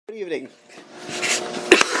evening.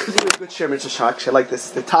 This is a good share, Mr. Shach. I like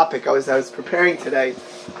the topic. I was preparing today.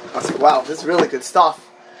 I was like, wow, this is really good stuff.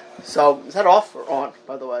 So, is that off or on,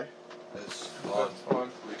 by the way? It's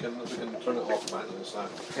on. We can turn it off manually this time.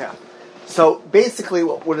 Yeah. So, basically,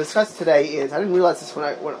 what we'll discuss today is, I didn't realize this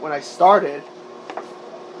when I started.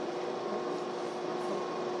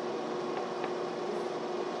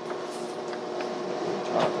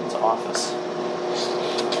 Jonathan's office.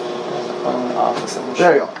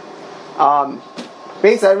 There you go.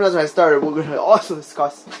 Basically, I didn't realize when I started, we're going to also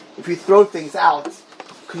discuss if you throw things out,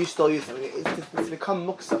 could you still use them? It's become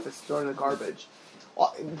muksa if it's thrown in the garbage.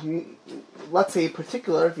 Let's say in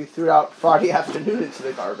particular, if you threw it out Friday afternoon into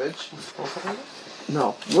the garbage.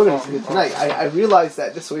 No, we're going to do it tonight. I realized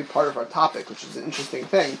that this will be part of our topic, which is an interesting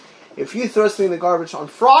thing. If you throw something in the garbage on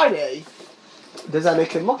Friday, does that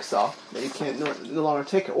make it muksa? That you can't no longer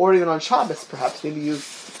take it? Or even on Shabbos, perhaps. Maybe you've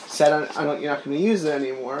said, you're not going to use it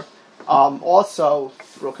anymore. Also,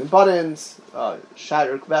 broken buttons,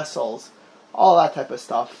 shattered vessels, all that type of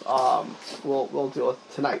stuff we'll deal with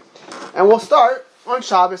tonight. And we'll start on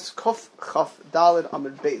Shabbos, Kuf Chaf Daled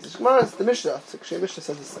Amud Beis. The Mishnah, the Mishnah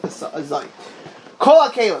says it's a zayin. Kol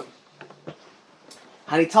HaKelim.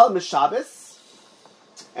 Hanital Shabbos,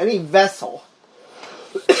 any vessel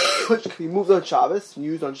which can be moved on Shabbos,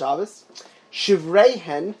 used on Shabbos,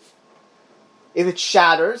 Shivreihen, if it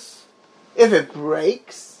shatters, if it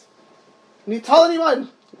breaks, Nital anyone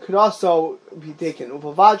could also be taken. As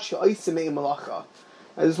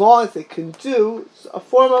long as it can do a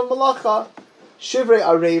form of malacha, Shivrei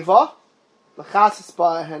Areva, L'chasas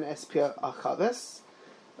Ba'ahen Espia Achaves.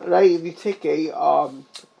 Right, if you take a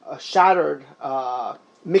shattered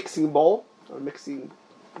mixing bowl, or mixing,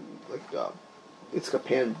 it's a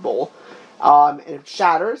pan bowl, and it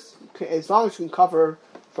shatters, as long as you can cover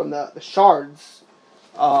from the shards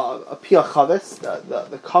a pia chavis,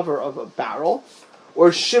 the cover of a barrel, or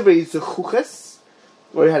shivrei zechuches,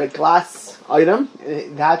 where you had a glass item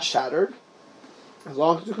and that shattered, as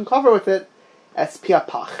long as you can cover with it, es pia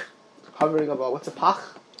pach, covering about what's a pach?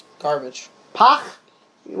 Garbage. Pach.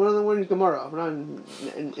 One of them were in Gemara. We're not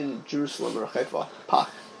in Jerusalem or Haifa. Pach.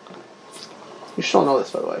 You should all know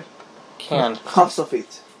this, by the way. Can. Chaf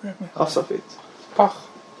sofit. Pach.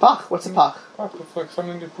 Pach. What's a pach? Pach. It's like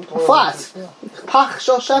something you put A flask. Yeah. Pach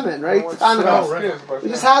shel shemen, right? Right. We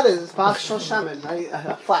just had it. It's pach shel shemen, right?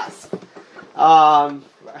 A flask. I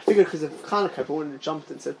figured because of Hanukkah, everyone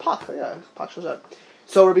jumped and said pach. Yeah, pach shel shemen.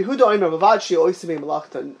 So Rabbi Huda Omer Vavadshi Oisime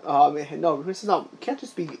Malachtan. No, Rabbi says no. You can't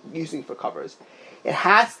just be using for covers. It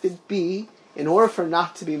has to be, in order for it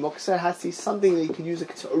not to be muksa, it has to be something that you can use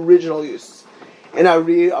its original use. In a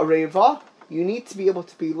reva, you need to be able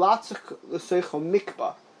to be lots of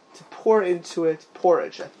mikba, to pour into it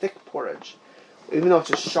porridge, a thick porridge. Even though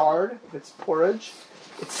it's a shard, if it's porridge,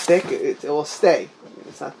 it's thick, it will stay.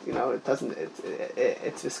 It's not, it doesn't,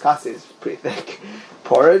 its viscosity is pretty thick.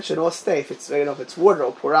 Porridge, and it will stay. If it's, if it's water,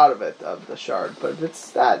 it'll pour out of it, of the shard. But if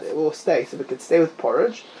it's that, it will stay. So if it can stay with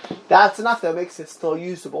porridge, that's enough that makes it still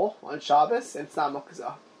usable on Shabbos, and it's not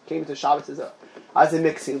mukzah. Came to Shabbos as a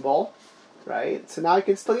mixing bowl, right? So now you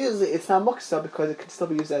can still use it. It's not mukzah because it can still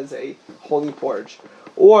be used as a holy porridge.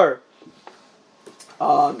 Or,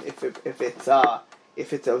 if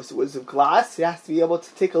it was of glass, it has to be able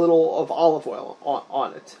to take a little of olive oil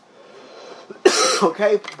on it.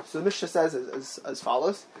 Okay, so the Mishnah says as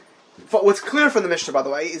follows. What's clear from the Mishnah, by the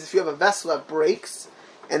way, is if you have a vessel that breaks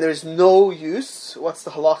and there's no use, what's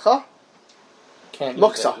the halacha? Can't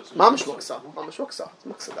Muksa. Mamash muksa. It's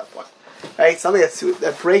muksa at that point. Right? Something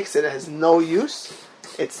that breaks and it has no use,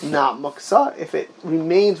 it's not muksa. If it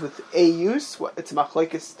remains with a use, it's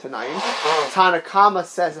machlokes tanaim. Tanakama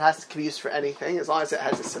says it has to be used for anything, as long as it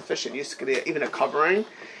has a sufficient use, even a covering.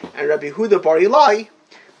 And Rabbi Huda Bar Ilai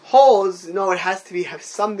holds, it has to have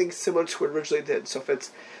something similar to what it originally did. So if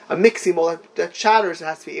it's a mixing bowl that shatters, it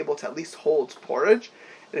has to be able to at least hold porridge.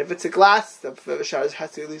 And if it's a glass that shatters, it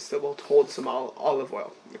has to be at least able to hold some olive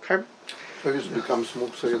oil. Okay? If it becomes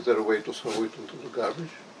muksa, is there a way to throw it into the garbage?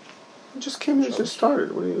 It just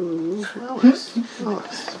started. What are you, Alex?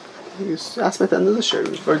 You asked me at the end of the show.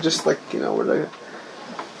 Or just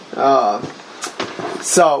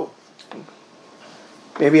so,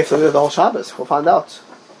 maybe you have to do the whole Shabbos. We'll find out.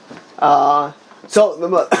 So, the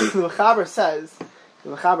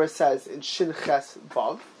Mechaber says in Shin Ches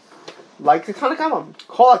Vav, like the Tanakhama,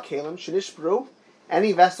 Kol HaKelim, Shenishbru,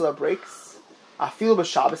 any vessel that breaks, Afilu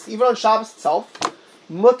b'Shabbos, even on Shabbos itself,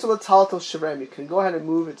 Mutal Talatal Shirem, you can go ahead and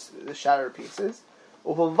move the shattered pieces.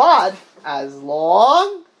 Uvavad, as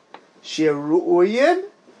long Shiru'uyim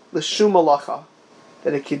l'shum malacha,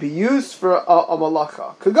 that it can be used for a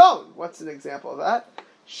malacha. Kagon, what's an example of that?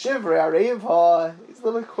 Shivrei Areva is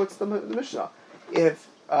literally quotes the Mishnah. If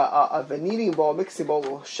a kneading bowl, a mixing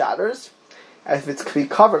bowl shatters, as if it's can be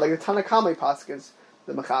covered, like the Tanakama Paskins,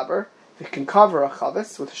 the Mechaber, if it can cover a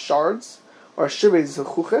chavis with shards, or a shivrei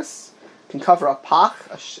zuchuchis, can cover a pach,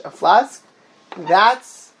 a flask, then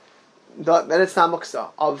it's not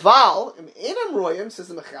muksa. Aval, im inam royim, says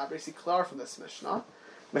the Mechaber, you see clear from this Mishnah,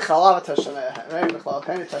 Mechalav Tashameh, right? Mechalav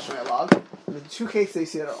Penny Tashameh Lav. In the two cases you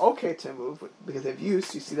see that are okay to remove because they have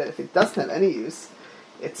use, you see that if it doesn't have any use,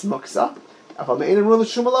 it's muksa. They're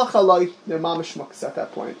mamish muksa at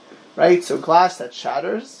that point, right? So glass that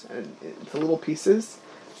shatters and into little pieces,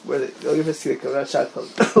 where you'll even see like that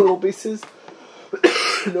shatters into little pieces,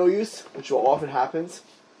 no use, which will often happens,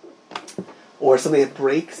 or something that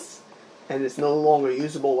breaks and is no longer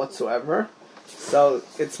usable whatsoever. So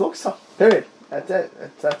it's muksa. Period. That's it.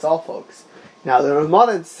 That's all, folks. Now the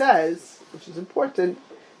Ramadan says, which is important,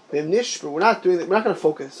 we're not doing. We're not going to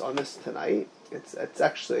focus on this tonight. It's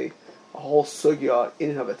actually a whole sugya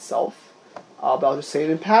in and of itself. But I'll just say it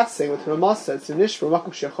in passing. What the Ramah says,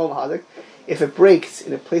 if it breaks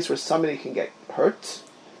in a place where somebody can get hurt,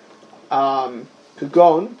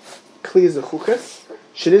 kugon kli zechuches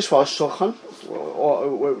shenish shulchan,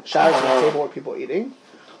 or shatters on the table where people are eating.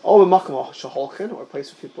 Or a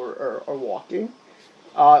place where people are walking.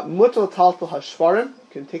 Mutal talpul hashvarim,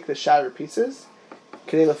 can take the shattered pieces.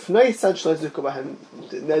 Then no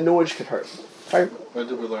one can hurt. Right? When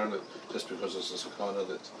did we learn that just because it's a sakana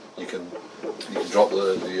that you can drop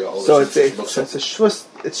the all so the it's shvus,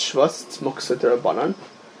 it's muksa derabanan.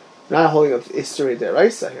 Not holding of Isri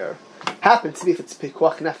deraisa here. Happens to be if it's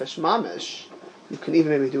pikuach nefesh mamish, you can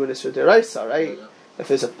even maybe do an Isri deraisa, right? Yeah. If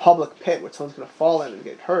there's a public pit where someone's going to fall in and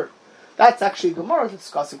get hurt, that's actually Gemara is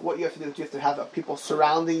discussing what you have to do. Do you have to have people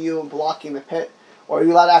surrounding you and blocking the pit, or are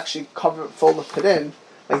you allowed to actually fill the pit in?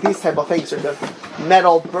 Like these type of things are the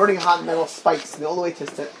burning hot metal spikes, and the only way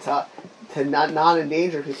to not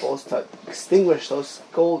endanger people is to extinguish those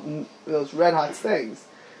red hot things,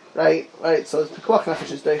 right? Right. So it's pikuach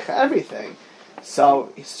nefesh is doicha everything.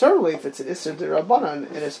 So certainly, if it's an isser d'Rabbanan,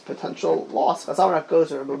 it is potential loss. Chazal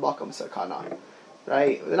goes or b'makom sakana.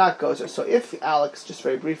 Right? They're not gozer. So if, Alex, just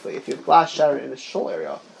very briefly, if you have glass shattered in a shul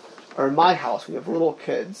area, or in my house, when you have little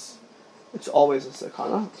kids, it's always a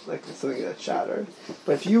sakana, like it's something that's shattered.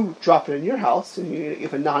 But if you drop it in your house, and you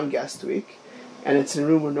have a non-guest week, and it's in a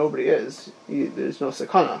room where nobody is, there's no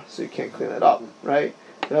sakana, so you can't clean it up, right?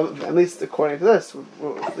 At least according to this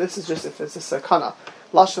is just if it's a sakana.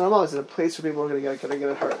 Lashon Hara is in a place where people are going to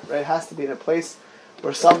get hurt, right? It has to be in a place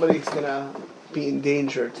where somebody's going to be in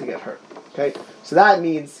danger to get hurt. Okay, so that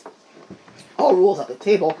means all rules at the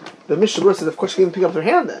table. The Mishnah says, of course, you can even pick up their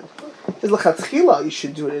hand then. Is l'chatchila, you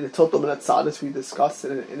should do it in a total minatzad, as we discussed,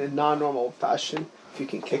 in a non-normal fashion. If you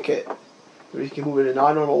can kick it, or you can move it in a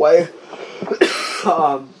non-normal way.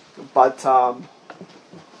 But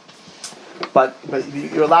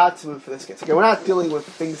you're allowed to move for this case. Okay, we're not dealing with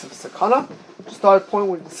things of sakana. Just start point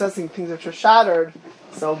with discussing things which are shattered.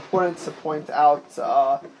 So important to point out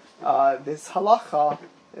this halacha,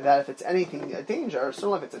 that if it's anything a danger,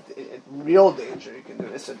 certainly if it's a real danger, you can do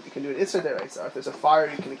it. You can do an isser deraisa. If there's a fire,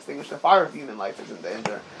 you can extinguish the fire if human life is in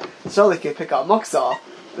danger. Certainly, you can pick up muksa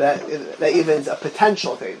that even is a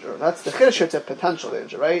potential danger. That's the chiddush. It's a potential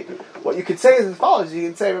danger, right? What you could say is as follows: you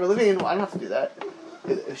can say, "Remember, living in, I don't have to do that.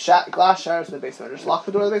 If glass shatters in the basement, just lock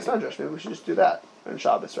the door of the basement. Maybe we should just do that on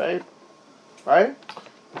Shabbos, right? Right?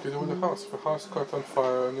 What do you do with the house? If a house caught on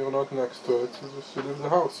fire and you're not next to it, you leave the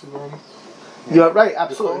house. You don't. You're right,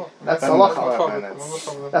 absolutely. That's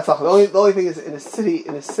halacha. That's halacha. The only thing is in a city.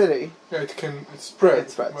 Yeah, it spread.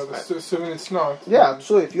 It spreads. But right. assuming it's not. Yeah,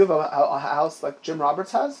 absolutely. If you have a house like Jim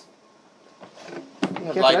Roberts has,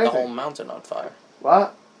 you light the whole mountain on fire.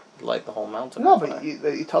 What? Light the whole mountain. No, on but fire.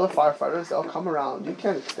 you tell the firefighters they'll come around. You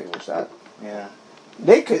can't extinguish that. Yeah.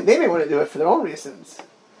 They may want to do it for their own reasons.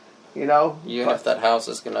 Even if that house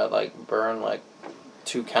is gonna burn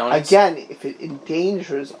 2 counties. Again, if it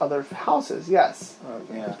endangers other houses, yes.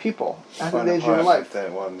 Yeah. People. That's endanger your life.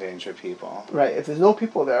 That will endanger people. Right. If there's no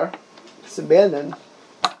people there, it's abandoned.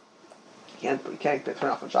 You can't turn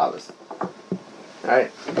off on Shabbos.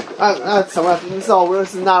 Alright. This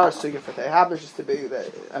is not our sugya for today. It happens just to be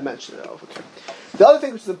that I mentioned it over. The other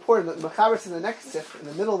thing which is important, the Mechaber in the next sif, in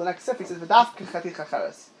the middle of the next sif, he says, "V'daf k'chatich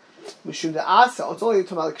hacheres." Mishum de'asa. It's only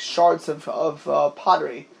talking about shards of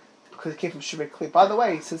pottery, because it came from shivrei kli. By the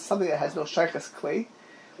way, he says something that has no shaychus kli,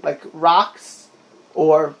 like rocks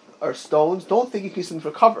or stones. Don't think you can use them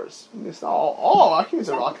for covers. It's not, I can use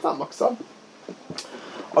a rock. It's not muksa.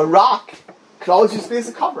 A rock could always use me as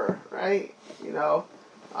a cover, right?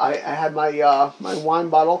 I had my wine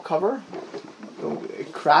bottle cover.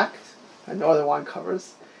 It cracked. I had no other wine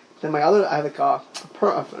covers. Then I had like a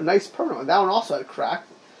nice permanent one. That one also had cracked.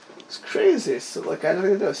 It's crazy. So like I had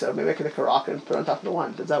nothing to do. So maybe I could make a rock and put it on top of the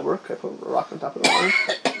wine. Does that work? I put a rock on top of the wine.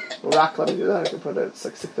 A rock, let me do that. I can put it. It's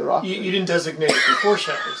like stick the rock. You didn't designate it before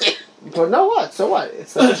Shabbos. But no, what? So what?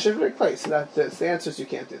 It's like a shivering place. So that's the answer is you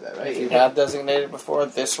can't do that, right? If you have designated before,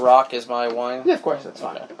 this rock is my wine. Yeah, of course, that's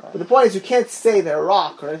fine. Okay, right. But the point is, you can't say they're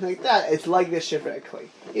rock or anything like that. It's like this shivering clay.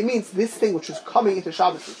 It means this thing which was coming into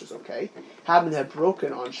Shabbos, which was okay, happened to have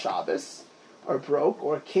broken on Shabbos, or broke,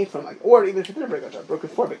 or it came from like, or even if it didn't break on Shabbos, broke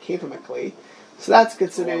before, but it came from a clay. So that's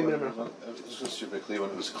considered minimum. It's just shivering clay. When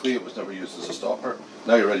it was clay, it was never used as a stopper.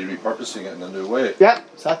 Now you're already repurposing it in a new way. Yeah,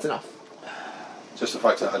 so that's enough. Just the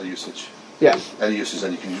fact that it had a usage. Yeah. Any usage,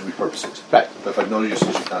 then you can repurpose it. Right. But if it had no usage,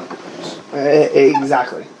 you can't repurpose.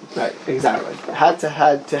 Exactly. Right. Exactly. It had to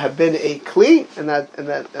have been a kli, and that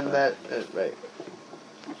right.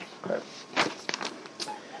 Okay.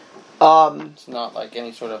 It's not like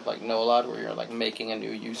any sort of like nolad where you're like making a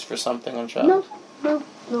new use for something on Shabbos. No.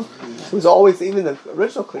 It was always, even the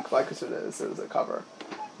original kli I consider it as a cover.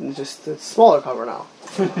 And just a smaller cover now.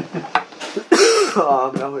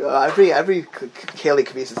 Every keli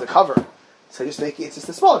kavisa is a cover. So just make it's just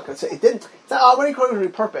a smaller cover. So it didn't. It's not when you call it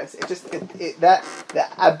repurpose. It just that the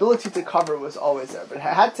ability to cover was always there, but it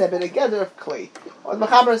had to have been a gather of clay. What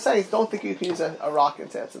Machaber is saying is, don't think you can use a rock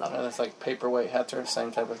and say that's enough. And it's like paperweight heter,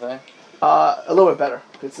 same type of thing. A little bit better.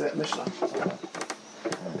 It's a Mishnah.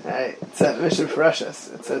 It's a Mishnah Ferocious.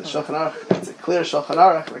 It's a Shulchan Aruch. It's a clear Shulchan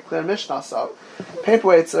Aruch and a clear Mishnah. So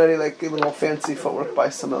paperweight's already like even more fancy footwork by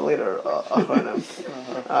some of the later Achronim.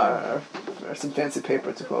 Or some fancy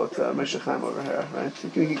paper to quote Moshe Chaim over here, right?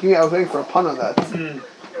 I was waiting for a pun on that.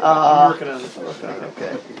 I'm working on it.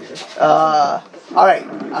 Okay. All right.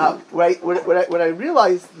 What I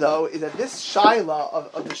realized though is that this shaila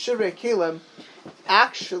of the Shivrei Kelim,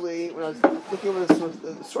 actually, when I was looking over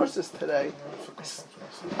the sources today,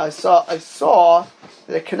 I saw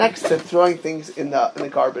that it connects to throwing things in the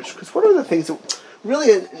garbage. Because one of the things that really,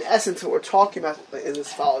 in essence, what we're talking about is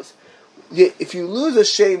as follows. If you lose a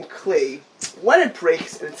shame clay, when it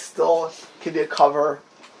breaks and it still can be a cover,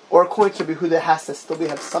 or according to Behuda, it has to still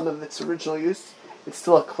have some of its original use, it's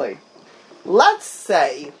still a clay. Let's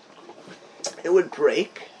say it would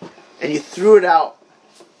break and you threw it out,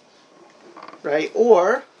 right?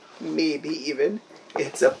 Or maybe even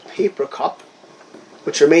it's a paper cup,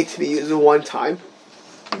 which are made to be used one time,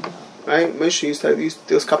 right? Moshe used to use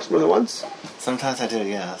those cups more than once. Sometimes I do,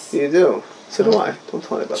 yes. You do. So do I. Don't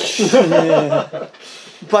tell anybody.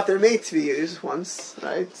 But they're made to be used once,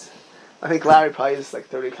 right? I think Larry probably used like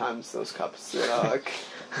 30 times those cups. The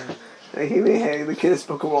Guinness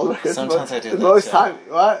Book of World Records. Sometimes I do. The most time.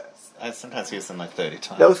 What? I sometimes use them like 30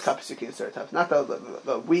 times. Those cups you can use 30 times, not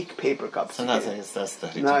the weak paper cups. Sometimes I use those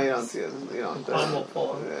 30 times. No, you don't use them. You don't. Bomb will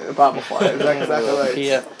fall. Bomb will fall. Exactly right.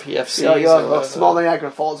 PFC. You have small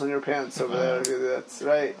Niagara Falls on your pants over there. That's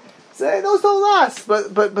right. Say those don't last,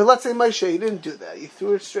 but let's say Moshe, you didn't do that. You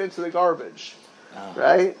threw it straight into the garbage,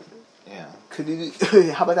 right? Yeah. Could you?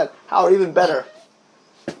 How about that? How even better?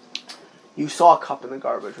 You saw a cup in the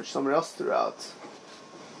garbage which someone else threw out.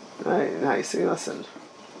 Right? Now you say, listen,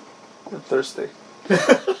 I'm thirsty.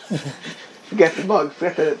 Forget the mug.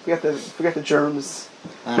 Forget the germs.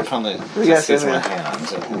 I probably just use my hand.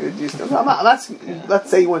 Let's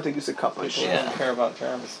say you want to use a cup. People don't care about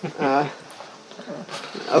germs.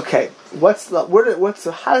 Okay, how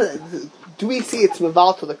do we see it's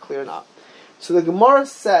meval to the clear now? So the Gemara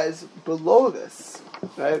says below this,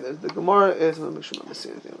 right? The Gemara is. Let me make sure I'm not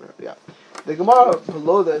missing anything over here. Yeah, the Gemara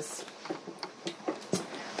below this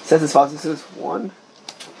says as follows. This is 1.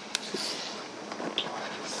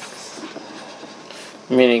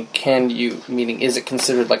 Meaning, is it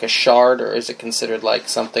considered like a shard, or is it considered like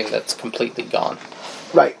something that's completely gone?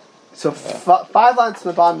 Right. So 5 lines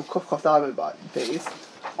from the bottom, Kuf Kaf Dalet base.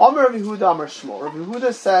 Amar Rabbi Yehuda Amar Shmuel. Rabbi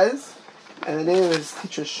Yehuda says, and the name of his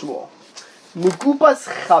teacher is Shmuel. Mugupas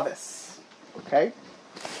Chavis. Okay?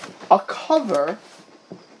 A cover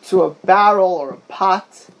to a barrel or a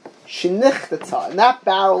pot, shinichtata, and that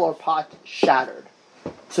barrel or pot shattered.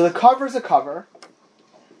 So the cover is a cover,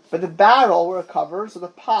 but the barrel where it covers, or the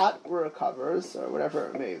pot where it covers, or whatever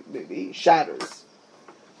it may be, shatters.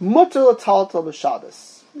 Mutter l'taltal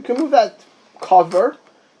b'Shabbos. You can move that cover.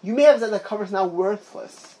 You may have said that cover is now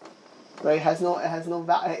worthless, right? It has no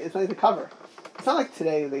value. It's not even a cover. It's not like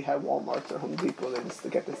today they had Walmart or Home Depot. They just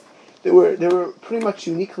get this. They were pretty much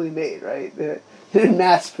uniquely made, right? They didn't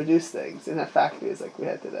mass produce things in factories like we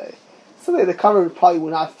had today. So the cover probably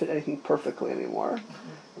would not fit anything perfectly anymore.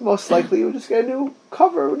 most likely you would just get a new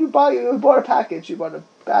cover when you bought a package, you bought a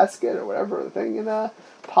basket or whatever thing in a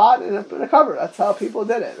pot and a cover. That's how people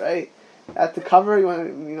did it, right? At the cover,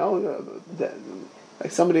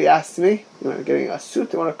 like somebody asked me, getting a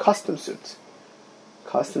suit, they want a custom suit.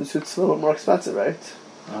 Custom suit's a little bit more expensive, right?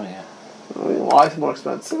 Oh, yeah. Why is it more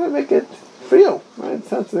expensive? They make it for you, right?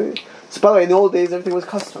 So by the way, in the old days, everything was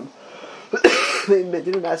custom. They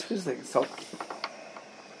didn't mass produce things, so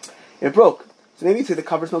it broke. So maybe you say the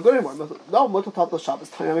cover's not good anymore. No, Shabbos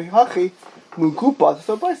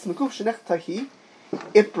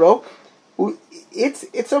it broke.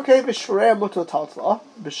 It's okay b'Shabbos,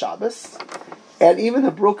 and even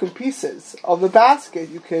the broken pieces of the basket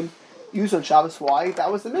you can use on Shabbos. Why?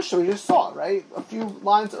 That was the Mishnah we just saw, right? A few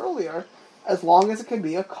lines earlier. As long as it can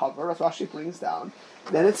be a cover, as Rashi brings down,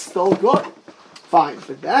 then it's still good. Fine.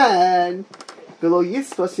 But then, below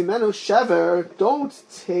Yitzvah Simenu Shever, don't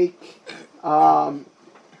take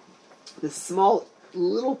the small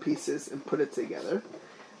little pieces and put it together.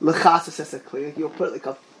 L'chas sesakli, you'll put it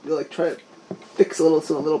you'll try to fix some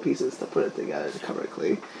little pieces to put it together to cover it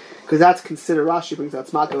clean. Because that's considered, Rashi brings out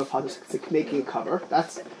Tzmakav of it's like making a cover.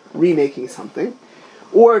 That's remaking something.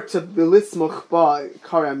 Or to bilismuch ba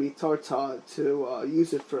karamitor to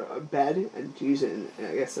use it for a bed and to use it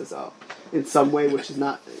in some way which is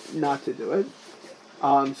not to do it.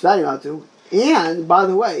 So that you're not to. And by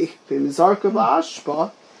the way, b'mizarka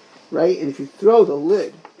ba'ashpa, right? And if you throw the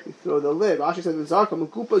lid, Rashi says b'mizarka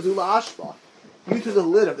mekupa zula ashpa. You threw the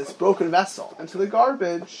lid of this broken vessel into the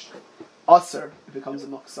garbage. Aser, it becomes a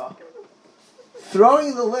muksa.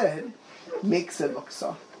 Throwing the lid makes it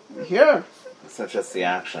muksa. Here. So just the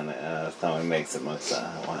action throwing makes it muksa.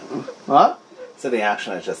 What? So the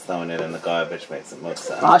action is just throwing it in the garbage makes it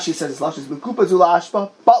muksa. Rashi says Rashi is mekupa zula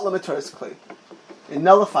ashpa, but limiteris kli. It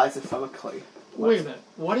nullifies it from a kli. Wait a minute.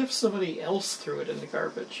 What if somebody else threw it in the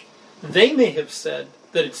garbage? They may have said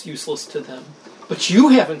that it's useless to them, but you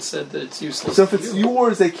haven't said that it's useless. So if it's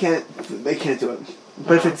yours, they can't do it.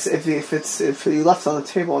 But if you left it on the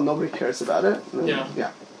table and nobody cares about it, then,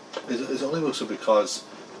 yeah. It's only also because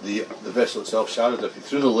the vessel itself shattered. If you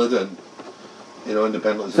threw the lid in,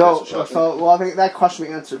 independently, the vessel shattered. Well, I think that question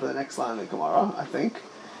we answered by the next line of the Gemara. I think.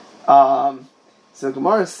 So the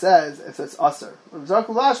Gemara says it's aser.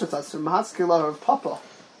 Zarkulash it's aser. Mahaskila of Papa.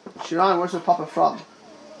 Shiran, where's your Papa from?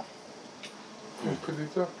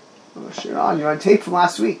 Shiran, you're on tape from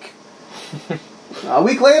last week. A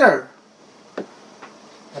week later. I'm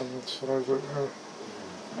not sure.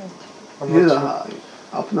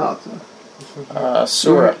 Up north.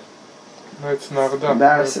 Surah. No, it's Narda.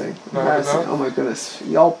 Embarrassing. Oh my goodness.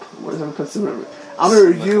 Yelp. What is it? I'm going to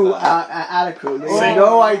review Atticru. You have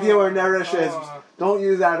no idea where Neresh is. Don't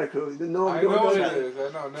use Atticru. I know it is. I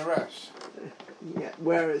know Neresh. Yeah.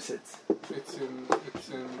 Where is it? It's in.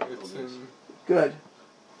 Good.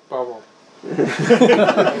 Bubble.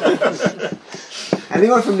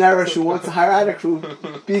 Anyone from Neresh who wants to hire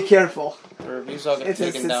Atticru, be careful. The reviews all get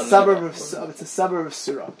taken down. It's a suburb of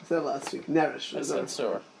Surah. I said last week. Neresh. I said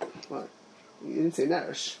Surah. What? You didn't say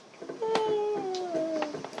Neresh.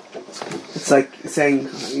 It's like saying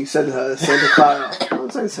you said Santa Clara. I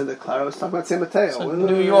wasn't saying Santa Clara. I was talking about San Mateo. So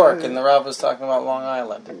New York, and the Rav was talking about Long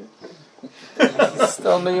Island.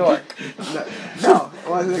 Still New York. No, it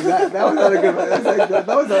wasn't exact. That was not a good. That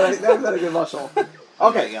was not a good mushal.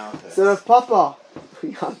 Okay, so Rav Papa,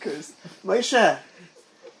 Yonkers, Moshe,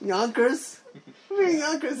 Yonkers,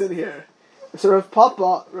 Yonkers in here. So Rav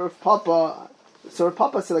Papa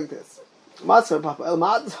said like this. Hey,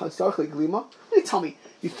 tell me,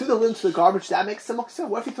 you threw the lid into the garbage, that makes it muksa?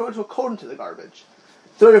 What if you throw it into a coat into the garbage?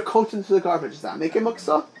 Throw your coat into the garbage, does that make it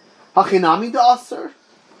muksa? Hachinami da aser?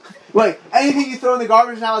 Wait, anything you throw in the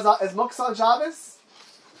garbage now is muksa on Shabbos?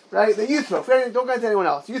 Right? Then you throw. Don't go into anyone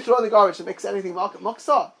else. You throw in the garbage that makes anything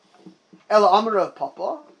muksa. Ela amra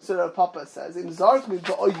Papa. So the Papa says, if you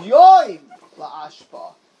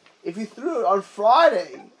threw it on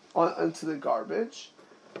Friday into the garbage,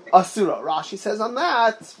 asura. Rashi says on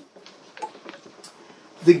that,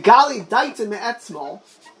 the gali daita me'etzmo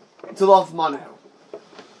to love manu.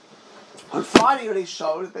 On Friday, already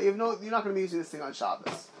showed that you're not going to be using this thing on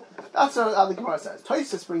Shabbos. That's what the Gemara says.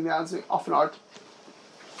 Tosfos bring down often art.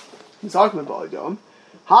 His argument about Yom.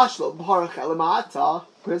 Hashlo b'harach elamata.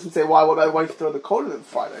 He doesn't say why you throw the coat in on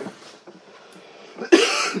Friday.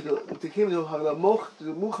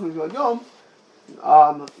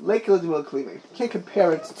 Can't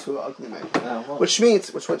compare it to a glime. Which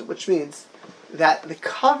means that the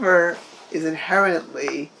cover is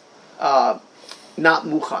inherently not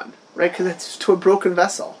muchan, right? Because it's to a broken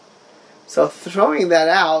vessel. So throwing that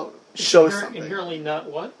out shows something. Inherently not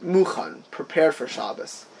what? Muchan, prepared for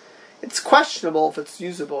Shabbos. it's questionable if it's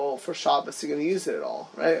usable for Shabbos. You're going to use it at all,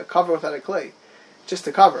 right? A cover without a clay, just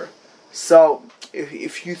a cover. So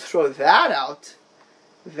if you throw that out,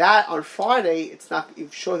 that on Friday, it's not. You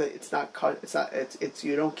show that it's not cut. It's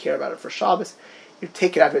you don't care about it for Shabbos. You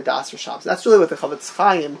take it out of your das for Shabbos. That's really what the Chavetz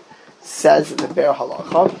Chaim says in the Be'er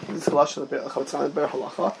Halacha. This is the Chavetz Chaim in the Be'er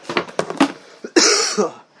Halacha.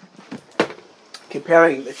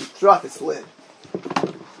 Comparing if you throw out this lid.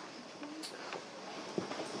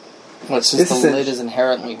 Well, since the lid is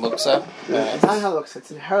inherently muksa. It's not how it looks.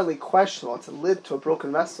 It's inherently questionable. It's a lid to a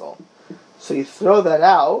broken vessel. So you throw that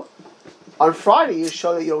out. On Friday, you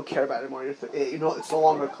show that you don't care about it anymore. You know, it's no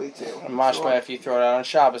longer kli to you. And mashma, if you throw it out on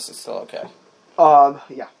Shabbos, it's still okay.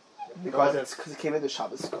 Yeah, because it came into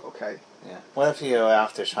Shabbos. Okay. Yeah. What if you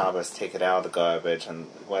after Shabbos take it out of the garbage, and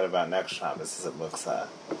what about next Shabbos? Is it muksa?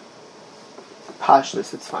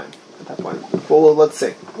 Pashtus, it's fine at that point. Well, let's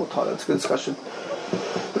see. We'll talk. It's a good discussion.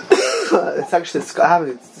 It's actually I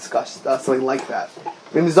haven't discussed something like that.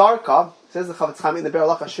 Vimzarka says the Chavetz Chaim in the Be'er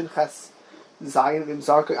Halacha Shin Ches Zayin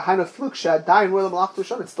Vimzarka Hainu Fluksha Dain Where the Malach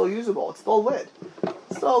Tushon. It's still usable. It's still a lid.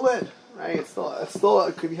 It's still a lid, right? It's still.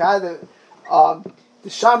 It could be had the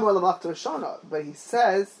Sham Where the Malach Tushon. But he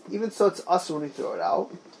says even so, it's us when we throw it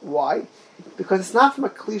out. Why? Because it's not from a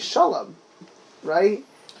kli shalom, right?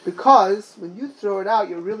 Because when you throw it out,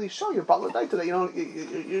 you're really showing your batla daita that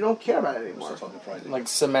you don't care about it anymore. Like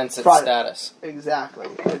cements its Friday. status. Exactly,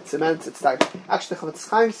 it cements its status. Actually, Chavetz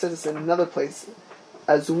Chaim says this in another place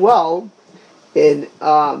as well. In he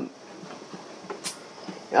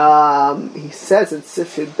says in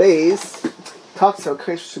Sifid Beis, talks about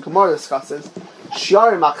Kresh Gemara discusses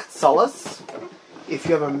shiar machzalas. If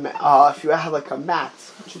you have like a mat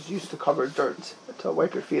which is used to cover dirt to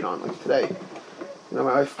wipe your feet on, like today. You know,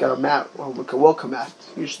 my wife got a mat, well, like a welcome mat,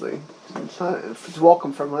 usually. It's not, if it's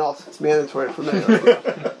welcome for everyone else, it's mandatory for me.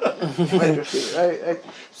 Wipe your feet, right?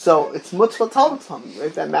 So it's mutzvah talmutzam,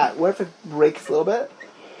 right? That mat. What if it breaks a little bit?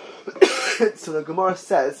 So the Gemara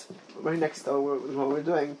says, right next to what we're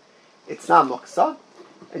doing, it's not muksa,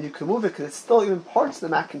 and you can move it because it's still, even parts of the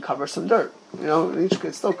mat can cover some dirt. You know,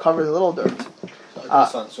 it still covers a little dirt.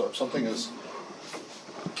 So if something is...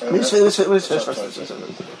 Let me just finish first.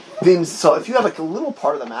 So if you have like a little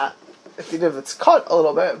part of the mat, if it's cut a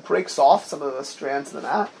little bit, it breaks off some of the strands of the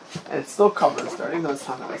mat, and it still covers dirt, even though it's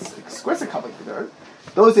not exquisite covering the dirt.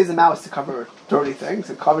 Those days the mat was to cover dirty things.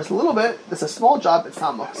 It covers a little bit. It's a small job. It's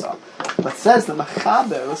not muksa. But says the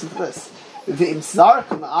Mechaber, listen to this. If you throw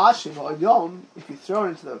it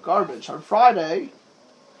into the garbage on Friday,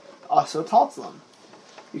 also taltzlam.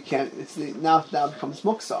 You can't. Now it becomes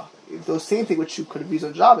muksa. Those same thing which you could have used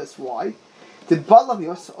on Shabbos. Why? The batlam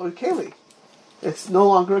yos or keli. It's no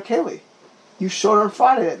longer a keli. You showed on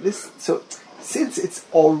Friday that this. So since it's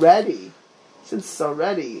already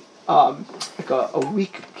like a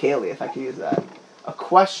weak keli, if I can use that, a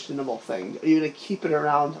questionable thing. Are you going to keep it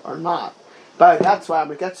around or not? But that's why I'm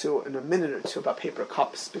going to get to in a minute or two about paper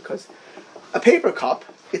cups, because a paper cup,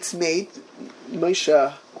 it's made.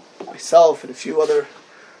 Moshe, myself, and a few other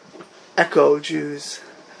eco Jews,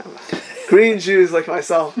 green Jews like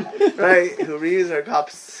myself, right, who reuse their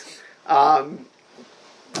cups. I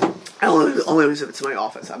only use it if it's in my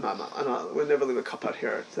office. We'll never leave a cup out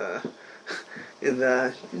here in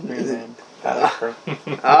the Attic crew.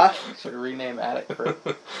 Should rename Attic crew.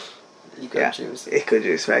 Eco Jews. Eco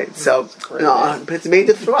Jews, right? So, but it's made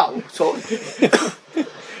to throw out. So,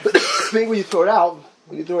 maybe when you throw it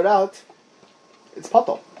out, it's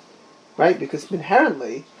patal, right? Because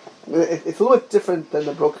inherently, it's a little bit different than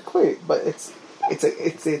the broken clay, but it's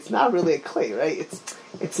not really a clay, right?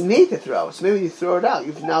 It's made to throw out. So maybe when you throw it out,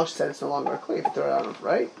 you've now said it's no longer a clay if you throw it out,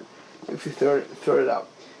 right? If you throw it out.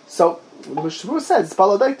 So the Mishnah says it's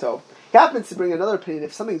baladaito. He happens to bring another opinion.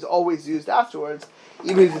 If something's always used afterwards,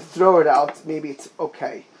 even if you throw it out, maybe it's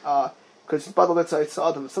okay. Because baladaito it's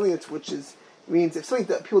adam. Something means if something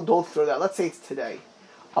that people don't throw it out. Let's say it's today,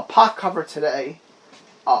 a pot cover today.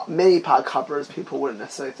 Many pot covers people wouldn't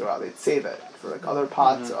necessarily throw out. They'd save it for like other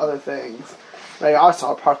pots or other things. Right? Also,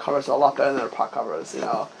 our pot covers are a lot better than our pot covers. You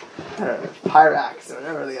know, they're Pyrex or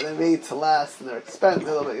whatever. They're made to last and they're expensive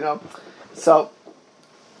a little bit. You know, so.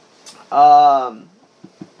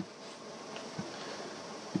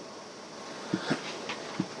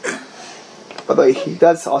 But he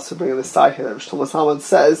does also bring in the side here that Shlomo Zalman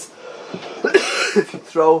says if you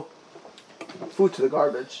throw food to the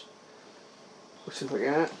garbage, which is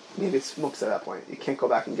like, maybe it smokes at that point. You can't go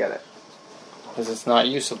back and get it. Because it's not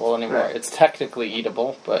usable anymore. Right. It's technically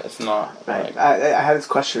eatable, but it's not. Right. Like, I had this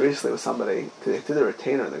question recently with somebody, because they threw the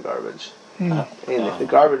retainer in the garbage. And if the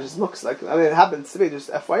garbage is looks like, it happens to be just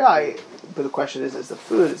FYI, but the question is the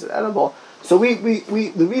food, is it edible? So we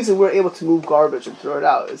the reason we're able to move garbage and throw it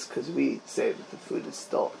out is because we say that the food is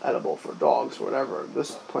still edible for dogs or whatever.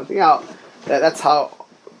 Just pointing out that's how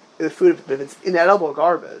the food, if it's inedible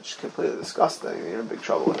garbage, completely disgusting, you're in big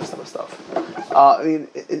trouble with this type of stuff.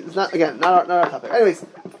 It's not, again, not our topic. Anyways,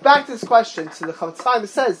 back to this question. To the Chavetz Chaim, it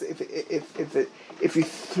says if you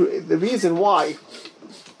threw, the reason why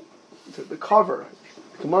the cover,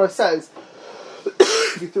 the Gemara says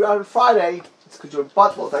if you threw it out on Friday, it's because your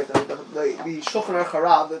butt was like the Shulchan Aruch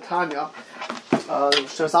Harav, the Tanya,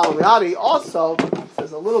 Shlomo Zalman also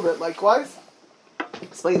says a little bit likewise.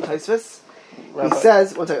 Explain Taisvis. He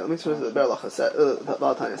says, one second, let me turn to the Berlacha says,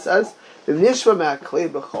 Balatanya says, if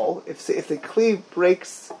the kli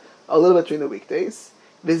breaks a little bit during the weekdays,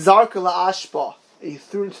 v'zarka la'ashba, and you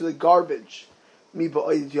threw into the garbage,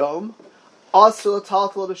 mi'ba'id yom, asur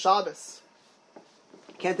l'taltal b'Shabbos.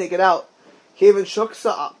 Can't take it out. Kevin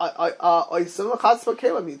shuksa,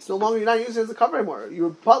 it's no longer, you're not using it as a cover anymore. You're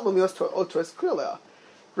patlam yos to'es kriyaleh.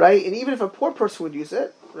 Right? And even if a poor person would use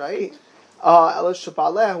it, right? Elish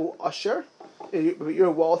shabaleh usher, you're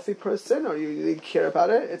a wealthy person or you care about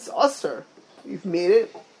it, it's usher. You've made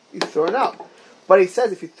it, you throw it out. But he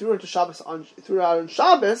says if you threw it out on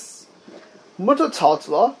Shabbos, mutar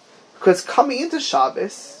taltla, because coming into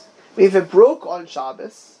Shabbos, if it broke on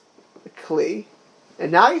Shabbos, the kli,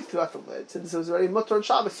 and now you threw out the lid, since it was already mutar on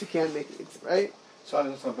Shabbos, you can't make it, right? So I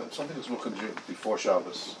understand, but something that's broken before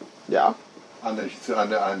Shabbos. Yeah. And if you throw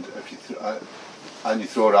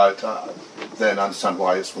it out, then I understand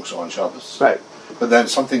why it's supposed on Shabbos. Right. But then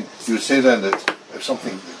something, you would say then that if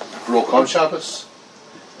something broke on Shabbos,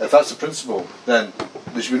 if that's the principle, then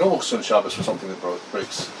there should be no muktzah on Shabbos for something that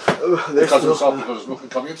breaks. Because it's broken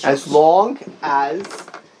coming into Shabbos. As long as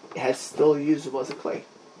it has still usable as a clay.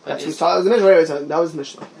 That's what that was the Mishnah. That was the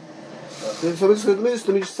Mishnah. So let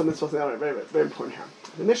me just something out very, very important here.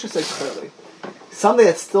 The Mishnah says clearly, something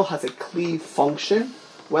that still has a kli function,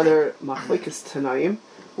 whether machlekes tanaim,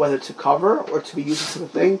 whether to cover or to be used as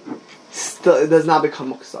something, still it does not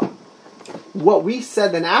become muktzah. What we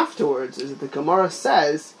said then afterwards is that the Gemara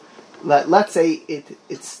says that let's say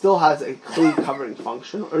it still has a kli covering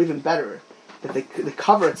function, or even better, that the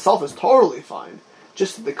cover itself is totally fine,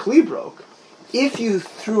 just that the kli broke. If you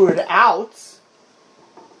threw it out,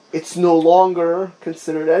 it's no longer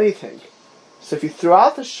considered anything. So if you threw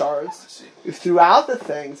out the shards, you threw out the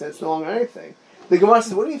things, and it's no longer anything. The Gemara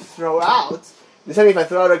says, what do you throw out? They said if I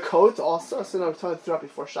throw out a coat also, so I'm trying to throw out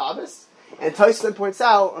before Shabbos. And Tyson points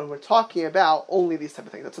out, and we're talking about only these type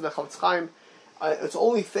of things. That's what the Chavetz Chaim, it's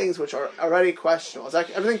only things which are already questionable. Is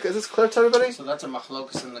this clear to everybody? So that's a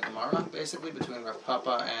machlokus in the Gemara, basically, between Rav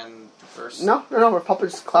Papa and the first... No, Rav Papa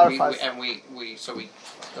just clarifies. Okay,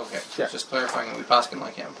 Yeah. Just clarifying, and we paskin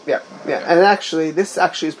like him. Yeah. Okay. And this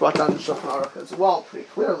actually is brought down in Shulchan Aruch as well, pretty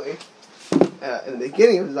clearly. In the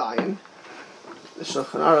beginning of Zion, the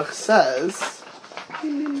Shulchan Aruch says,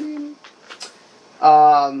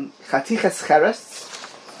 Chatiches cheres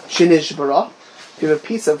shenishbara. If you have a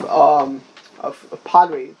piece of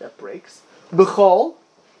pottery that breaks, b'chol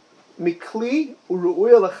mikli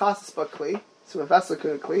uru'uya lechasas bakli. So a vessel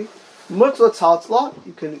could kli. Mutla taltla,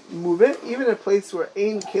 you can move it even in a place where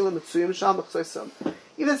ein kelim mitzuyim sham b'chsoisam.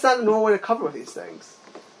 Even if it's not a normal way to cover with these things,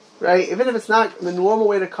 right? Even if it's not the normal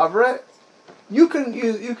way to cover it, you can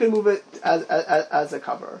move it as a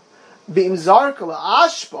cover. V'imzarka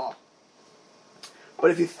la'ashba.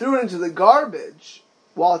 But if you threw it into the garbage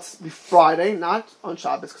while it's Friday, not on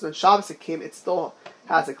Shabbos, because on Shabbos it still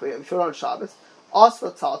has a kli. If you throw it on Shabbos, also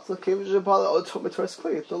taltla kelim jabala otom Torah's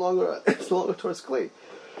kli. It's no longer Torah's kli.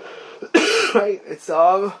 Right? It's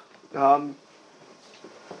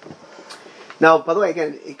now, by the way,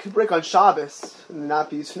 again, it could break on Shabbos and not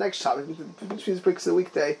be used for next Shabbos. Which means it breaks a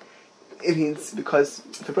weekday. It means because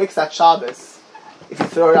if it breaks that Shabbos, if you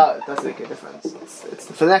throw it out, it doesn't make a difference. It's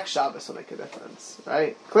for the next Shabbos will make a difference,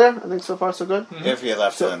 right? Clear? I think so far so good. Mm-hmm. If you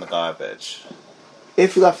left it in the garbage.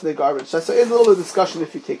 If you left it in the garbage, so it's a little bit of discussion.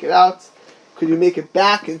 If you take it out, could you make it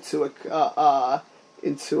back into a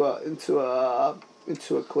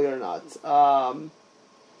clear or not? It's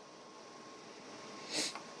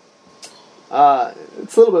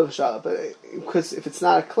a little bit of a shot, but because if it's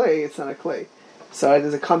not a clay, it's not a clay. So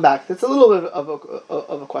does it come back? It's a little bit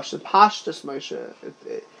of a question. Pashtus Moshe,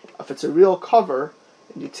 if it's a real cover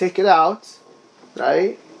and you take it out,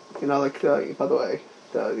 right? You know, like by the way,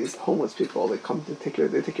 these homeless people, they come to take your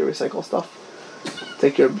recycle stuff,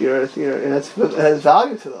 take your beer, and it has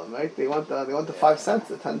value to them, right? They want the 5 cents,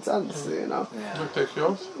 the 10 cents, you know. Yeah. Do you take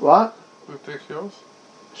yours? What? Do you take yours?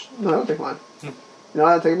 No, I don't take mine. You know why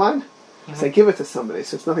I don't take mine? So I give it to somebody,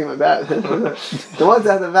 so it's nothing my bad. The ones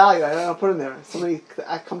that have the value, I don't put in there. Somebody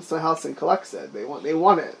that comes to my house and collects it. They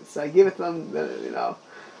want it, so I give it to them.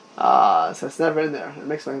 So it's never in there. It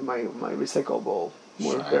makes my recyclable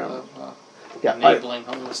more bare. Yeah, enabling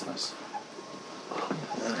homelessness.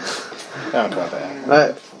 Don't go there.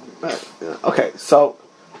 Right. Okay, so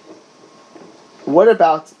what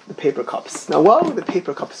about the paper cups? Now, why would the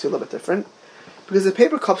paper cups be a little bit different? Because the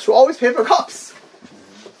paper cups were always paper cups,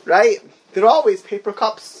 right? They're always paper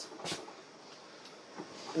cups.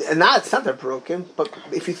 And now it's not they're broken, but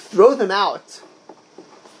if you throw them out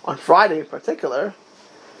on Friday in particular,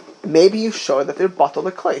 maybe you show that they're bottled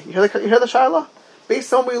with clay. You hear the Shiloh?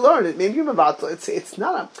 Based on what we learned, maybe you're about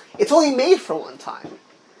it's only made for one time.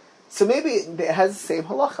 So maybe it has the same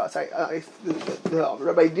halacha. So the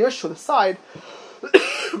Rabbi Dirsh on the side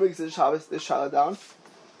brings the Shiloh down.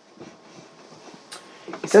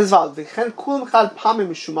 He says, "V'chen kulam chad pamim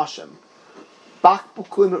mishumashim,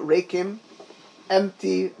 bakbukim reikim,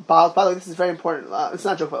 empty bottles." By the way, this is very important. It's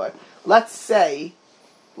not a joke, by the way. Let's say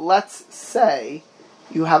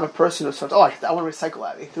you have a person who starts, I want to recycle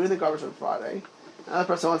that. He threw in the garbage on Friday. Another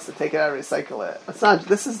person wants to take it out and recycle it. It's not.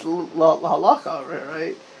 This is halacha over here,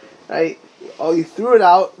 right? Right? Oh, you threw it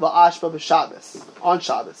out la'ashba b'Shabbos on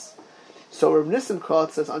Shabbos. So Rav Nissim Krol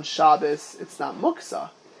says on Shabbos it's not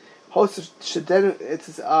muksa. It's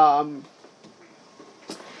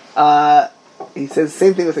he says the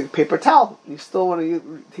same thing with a paper towel. You still want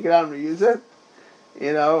to take it out and reuse it.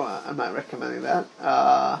 I'm not recommending that.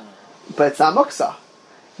 But it's not muksa.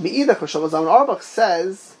 Me'idach Rosh Hashanah Arbach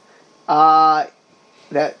says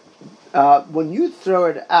that when you throw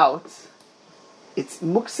it out, it's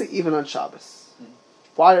muksa even on Shabbos.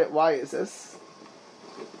 Why is this?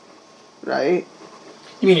 Right?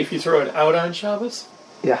 You mean if you throw it out on Shabbos?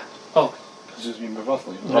 Yeah. Oh. There's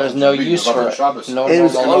no use for it. No,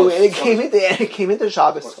 and it came into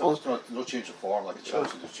Shabbos. No change of form, like a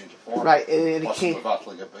Chelsea, no change of form. Right, and it came. But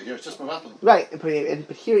here it's just mevatling. Right,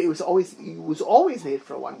 but here it was always made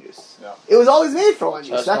for one use. Yeah. It was always made for one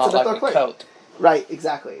use. So That's not a like a coat. Right,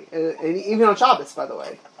 exactly, and even on Shabbos, by the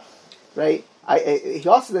way. Right, he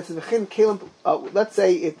also says, let's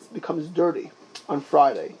say it becomes dirty on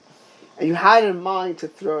Friday, and you had in mind to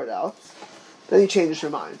throw it out, then you change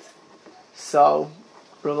your mind. So,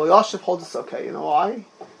 Rav Elyashiv holds us okay. You know why?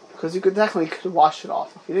 Because you could wash it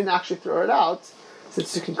off. If you didn't actually throw it out,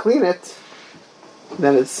 since you can clean it,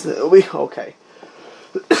 then it'll be okay.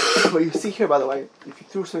 But you see here, by the way, if you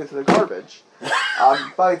threw something into the garbage,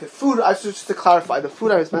 by the food, just to clarify, the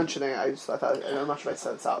food I was mentioning, I'm not sure if I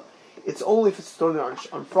said this out. It's only if it's thrown there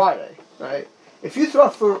on Friday, right? If you throw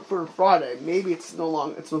it for Friday, maybe it's no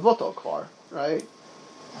longer, it's mevotel kvar, right?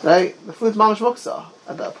 Right? The food's mamash muksa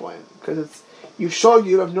at that point. Because you're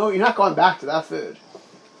not going back to that food.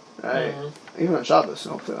 Right? Mm-hmm. Even on Shabbos,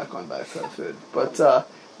 hopefully not going back to that food. But,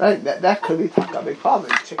 right, that could be a big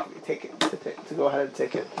problem. To go ahead and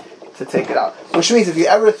take it out. Which means if you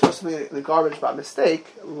ever throw something in the garbage by mistake,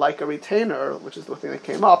 like a retainer, which is the thing that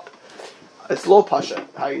came up, it's low pasha,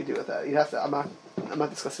 how you do with that. You have to, I'm not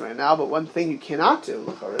discussing right now, but one thing you cannot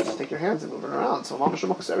do is take your hands and move it around. So mamash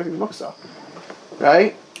muksa, everything's muksa.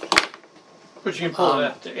 Right? But you can pull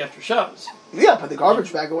it after Shabbos. Yeah, put the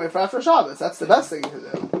garbage bag away for after Shabbos. That's the best thing you can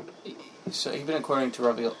do. So even according to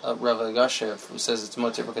Rav Elyashiv, who says it's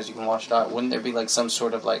mutter because you can wash it out, wouldn't there be like some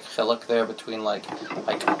sort of like chiluk there between like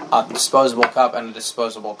a disposable cup and a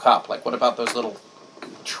disposable cup? Like what about those little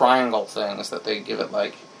triangle things that they give it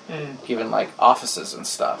like given like offices and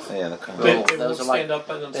stuff? Yeah, those are like stand up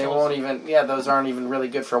by themselves. They won't even. Yeah, those aren't even really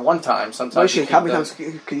good for one time. Sometimes how many times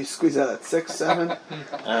can you squeeze that at 6, 7? You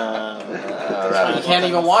can't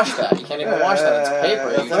even wash that. You can't even wash that. It's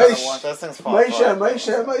paper. You gotta wash those things fall apart.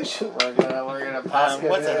 We're gonna pass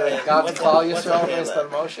God's call Yisrael based on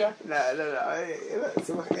Moshe. No.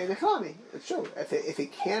 It's true. If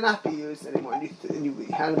it cannot be used anymore, and you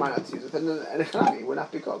had in mind not to use it, then an economy would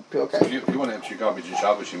not be okay. If you want to empty your garbage in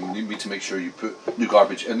Shabbos, you need to make sure you put new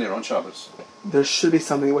garbage in there on Shabbos. There should be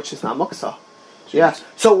something which is not muksa. Yeah.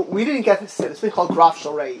 So we didn't get this. It's been called graf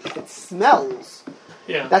shalrei. It smells.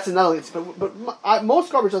 Yeah. That's another thing. But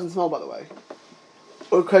most garbage doesn't smell, by the way.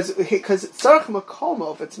 Because tzarech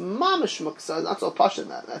makomo, if it's mamish muksa, it's not so plush in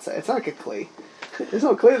that. It's not like a kli. There's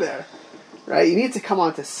no kli there, right? You need to come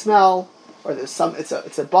on to smell, or there's some. It's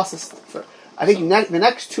a buses for. I think the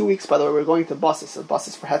next 2 weeks, by the way, we're going to buses. So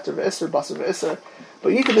buses for heter v'isser, buses for isser. But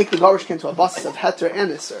you need to make the garbage can into a buses of heter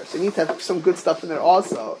and isser. So you need to have some good stuff in there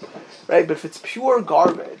also, right? But if it's pure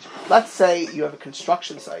garbage, let's say you have a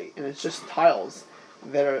construction site and it's just tiles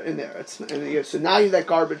that are in there. So now that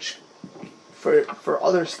garbage for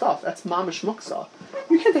other stuff. That's mamish muksa.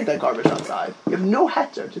 You can't take that garbage outside. You have no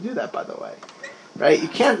heter to do that, by the way. Right? You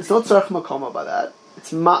can't, it's not tzarech makoma by that.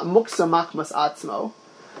 It's muksa makmas atzmo.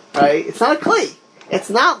 Right? It's not a kli. It's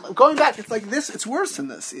not, going back, it's like this, it's worse than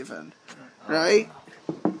this even. Right?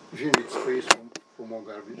 If you need space for more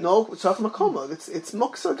garbage. No, it's tzarech makoma. It's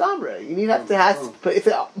muksa gamre. You need to have, but if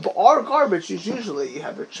our garbage is usually, you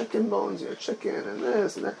have your chicken bones, your chicken, and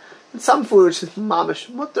this, and that. And some food which is mamish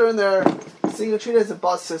mutter in there, so you treat it as a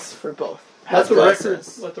basis for both. Let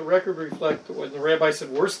the record reflect that when the rabbi said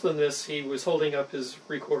worse than this, he was holding up his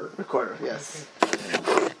recorder. Recorder, yes.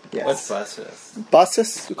 Yes. What's basis?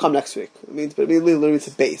 Basis, you'll come next week. It means, but it literally it's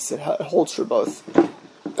a base. It holds for both.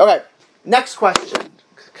 Okay, next question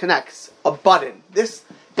connects a button. This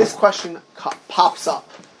question pops up.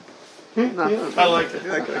 I like it.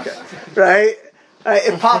 Okay. Right?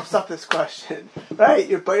 It pops up this question. Right?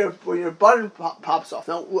 When your button pops off.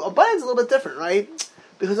 Now, a button's a little bit different, right?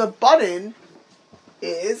 Because a button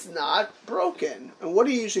is not broken. And what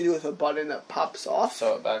do you usually do with a button that pops off?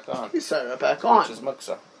 Sew it back on. You sew it back on. Which is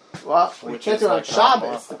muksa. Well, we can't do it on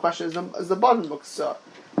Shabbos. The question is the button muksa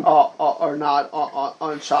or not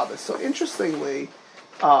on Shabbos? So interestingly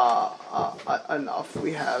enough,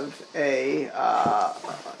 we have the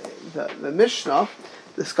Mishnah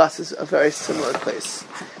discusses a very similar place.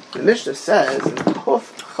 The Mishnah says in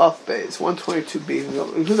Kuf Chaf Beis 122b.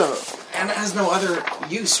 And it has no other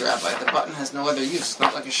use, Rabbi. The button has no other use. It's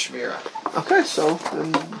not like a shmira. Okay, so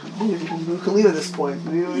then we can leave at this point.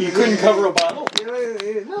 You couldn't cover a bottle?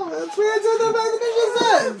 No, that's what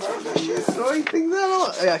the Mishnah says. She's throwing things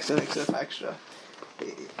out. Actually, extra.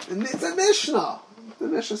 It's a Mishnah. The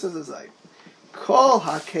Mishnah says it's like Kol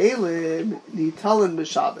hakelim nitalin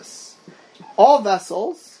b'Shabbos. All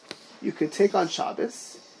vessels you can take on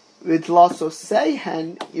Shabbos with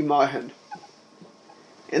lasoseihen imahen.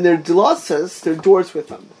 And their dilasas, their doors with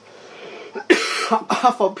them.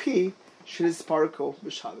 Hafalpi sparkle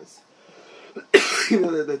b'Shabbos.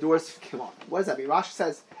 Even though the doors came off. What does that mean? Rashi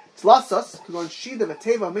says dilasas could go on shida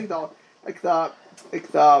v'teva migdal, like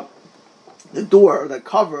the door, the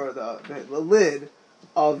cover, the lid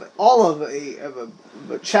of all of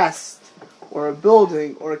a chest or a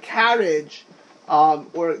building or a carriage,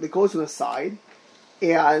 or that goes on the side,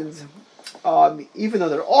 and even though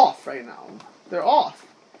they're off right now, they're off.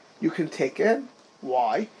 You can take it.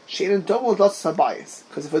 Why? She'ein domo das habayis.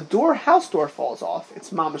 Because if a house door falls off, it's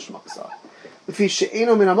mamish muksa. If he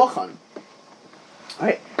she'eino min hamochan,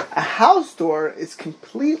 right? A house door is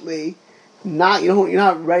completely not. You're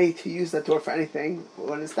not ready to use that door for anything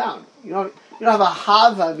when it's down. You don't have a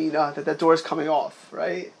hava mina that door is coming off,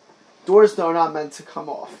 right? Doors are not meant to come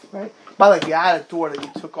off, right? By like you had a door that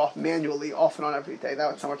you took off manually, off and on every day.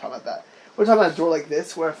 That's not what we're talking about. That we're talking about a door like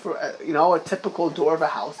this, where for a typical door of a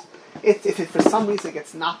house, if it for some reason it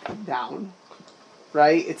gets knocked down,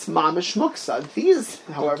 right? It's mamish muksa. These,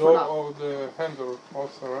 however, the door not. or the handle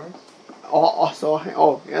also, right?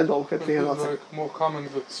 Handle. Get the handle. It's like more common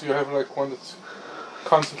that you have like one that's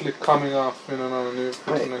constantly coming off in and on, and you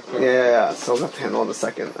put it like that. Yeah. So we'll have to handle in a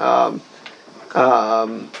second.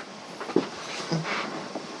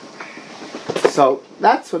 So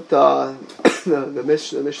that's what the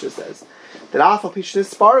Mishnah says. That Alpha Pishna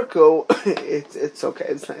Sparko, it's okay.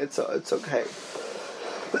 It's okay.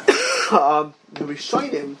 The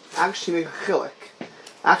Rishonim actually make a chilek,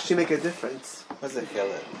 actually make a difference. What's a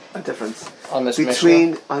chilek? A difference On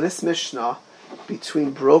this Mishnah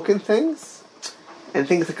between broken things and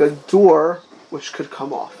things like a door which could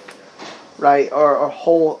come off, right? Or a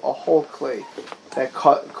whole clay that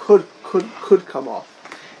could come off.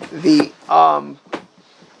 The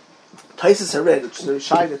Taisus Harid, which is the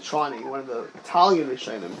Rishai Trani, one of the Italian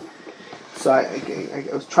Rishonim. So I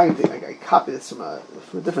was trying to I copied this from a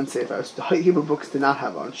different sefer. The Hebrew books did not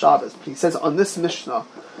have it on Shabbos, but he says on this Mishnah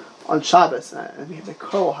on Shabbos, and the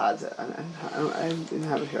Kroll has it, and I didn't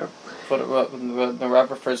have it here. But when the Rav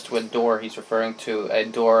refers to a door, he's referring to a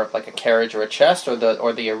door of like a carriage or a chest, or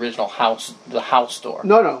the original house, the house door.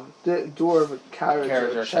 No, the door of a carriage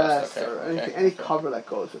or a chest, okay, or anything, okay. any cover that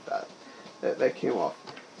goes with that came off.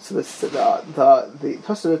 So the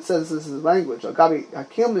Tosafot says this is language. Agabi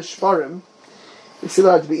hakim mishparim. You see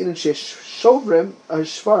that to be in shovrim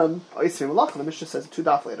shvarim oisrim malach. The Mishnah says 2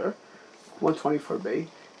 daf later, 124b,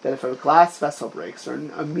 that if a glass vessel breaks or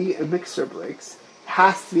a mixer breaks, it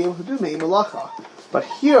has to be able to do mei malacha. But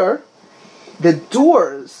here, the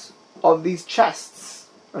doors of these chests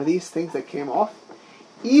are these things that came off,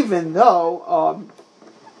 even though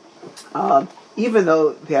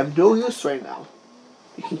they have no use right now.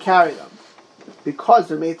 You can carry them because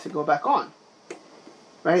they're made to go back on.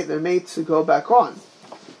 Right? They're made to go back on.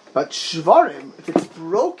 But shvarim, if it's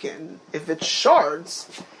broken, if it's shards,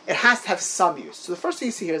 it has to have some use. So the first thing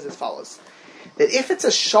you see here is as follows: that if it's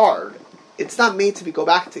a shard, it's not made to go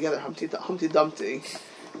back together. Humpty Dumpty,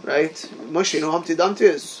 right? Moshe, you know Humpty Dumpty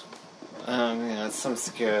is? It's some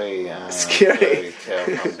scary Scary.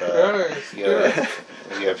 tale from the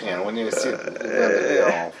European. When you see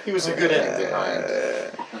the He was a good actor. behind.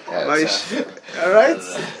 All right.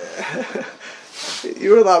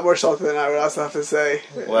 You were a lot more shocked than I would also have to say.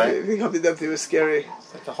 What? I think Humpty Dumpty was scary.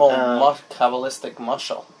 Like a whole Kabbalistic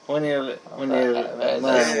mushal. When you learn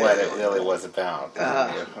what it really was about,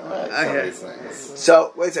 some of these things.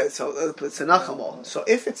 So wait a second. So it's a Nachamol. So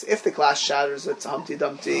if the glass shatters, it's Humpty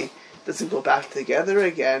Dumpty, doesn't go back together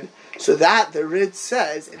again. So that the Rid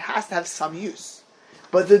says it has to have some use.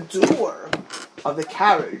 But the door of the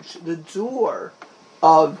carriage, the door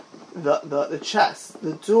of the chest,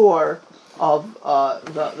 the door of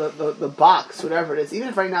the box, whatever it is, even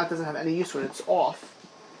if right now it doesn't have any use when it's off,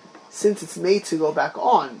 since it's made to go back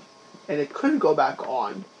on, and it couldn't go back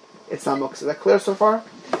on, it's not muktzah. Is that clear so far?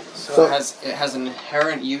 So it has an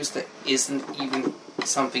inherent use that isn't even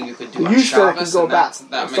something you could do on Use that Shabbos, it can go and back.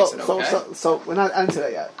 that makes it okay. So we're not into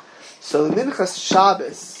that yet. So the Minchas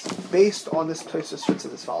Shabbos, based on this Tosfos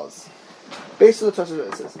written as follows. Based on the Tosfos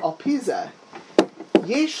written, it says, Al Pizeh,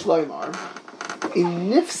 Yesh Loimar, in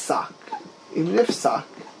Nifsak,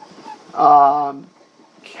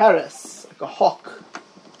 keres, like a hawk,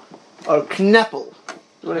 or kneppel.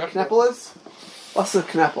 You know what a kneppel is? What's a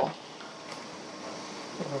kneppel?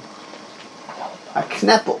 A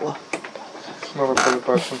kneppel. It's not a bad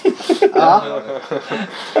person.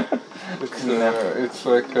 It's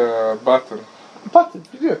like a button. Button,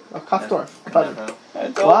 you do. A kaftor. Button.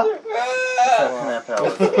 What?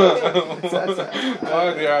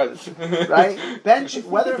 Right? Bench,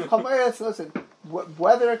 whether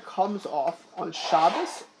it comes off on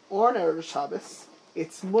Shabbos or on Erev Shabbos,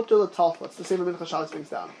 it's mutter l'talfa. It's the same as Minchas Shabbos brings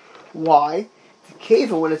down. Why? The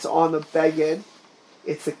cave when it's on the beged,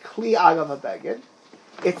 it's a kli agav a beged.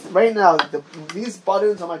 It's right now these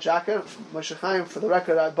buttons on my jacket. Moshe Chaim, for the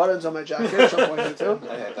record, I have buttons on my jacket. Which I'm pointing to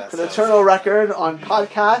for the eternal record on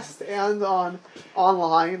podcast and on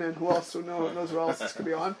online, and who knows where else this could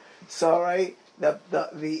be on. So right, the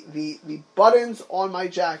buttons on my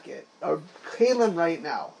jacket are kalim right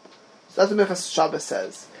now. So that's what Minchas Shabbos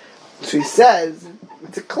says. So he says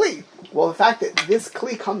it's a kli. Well, the fact that this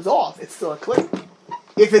kli comes off, it's still a kli.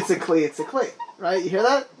 If it's a kli, it's a kli. Right? You hear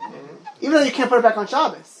that? Even though you can't put it back on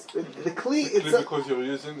Shabbos. The kli, it's because you're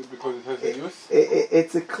using it because it has a use?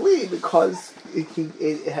 It's a kli because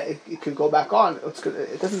it can go back on.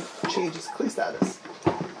 It doesn't change its kli status.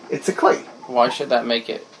 It's a kli. Why should that make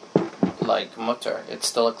it like mutter? It's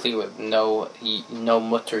still a kli with no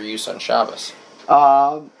mutter use on Shabbos.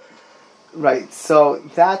 Right, so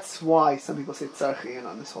that's why some people say tzarchian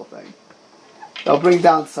on this whole thing. They'll bring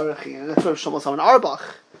down tzarchian, and that's what Shlomo Zalman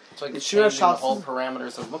Auerbach. It's like it's changing the whole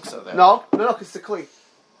parameters of muktzah there. No, because it's a kli.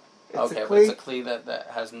 But it's a kli that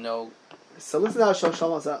has no... So listen to how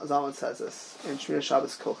Shlomo Zalman says this in Shmir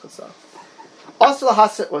Shabbos Kol Chasar. Also the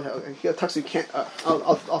Hasid, he talks you can't,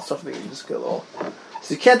 I'll start from the just get a little.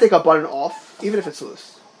 So you can't take a button off, even if it's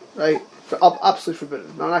loose. Right? Absolutely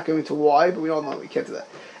forbidden. Now, I'm not going into why, but we all know we can't do that.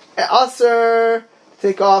 Also,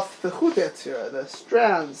 take off the chutet here, the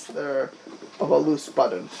strands there of a loose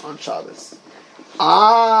button on Shabbos.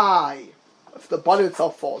 If the button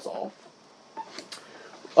itself falls off,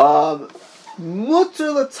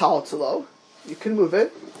 mutter l'taltalo, you can move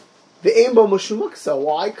it. The aimbo mushumuksa.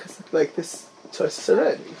 Why? Because like this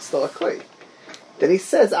tosarid, it's still a clay. Then he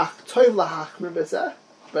says, "Ach toiv lahachmir bezeh,"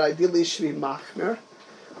 but ideally it should be machmir.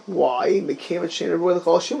 Why? Became a chain of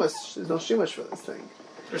shumash. There's no shumash for this thing.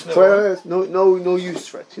 There's no use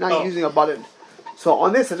for it. You're not using a button. So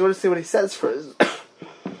on this, I just want to say what he says first.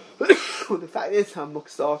 The fact is,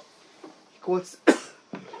 Muksa, he quotes. It's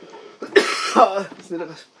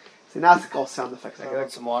an ethical sound effect. Can I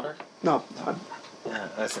get some water? No, it's fine.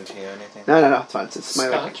 Listen to you or anything? No, it's fine. It's my.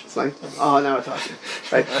 Scotch? It's fine. Oh, now we're talking.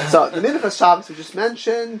 Right. So the Minchas Shabbos we just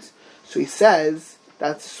mentioned. So he says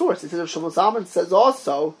that's the source. He says Shlomo Zalman says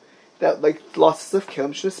also that like losses of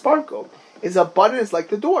kilim should sparkle. Is a button is like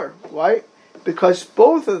the door, right? Because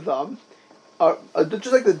both of them are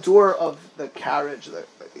just like the door of the carriage that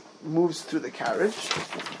moves through the carriage.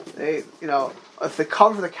 If the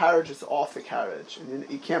cover of the carriage is off the carriage, and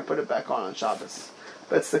you can't put it back on Shabbos,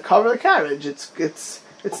 but it's the cover of the carriage. It's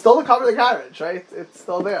still the cover of the carriage, right? It's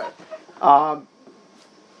still there, and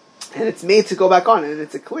it's made to go back on, and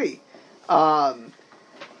it's a kli. And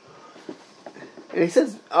he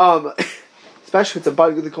says, especially if it's a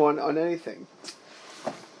button to go on anything.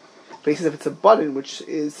 But he says if it's a button which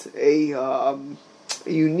is a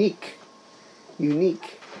unique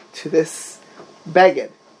to this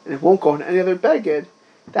beged, and it won't go in any other beged,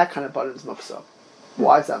 that kind of button is muksa.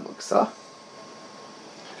 Why is that muksa?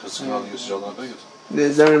 Because it's not used on that big.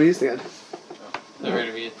 Is there never used again? Never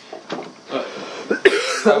to be.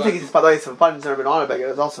 I don't think it's by the way, if a button's never been on a beged,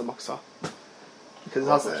 it's also muksa. Because it's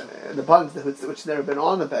also, the buttons which never been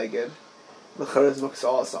on the beged, the chur is muksa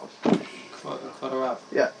also.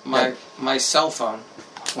 Yeah. My cell phone,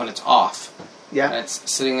 when it's off, Yeah. and it's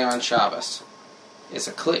sitting there on Shabbos, is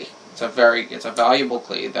a kli. It's a valuable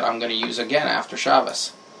kli that I'm going to use again after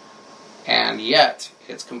Shabbos. And yet,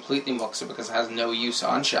 it's completely muksa because it has no use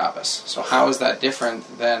on Shabbos. So how is that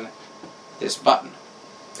different than this button?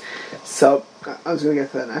 So, I was going to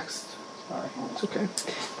get to that next. Sorry. It's okay.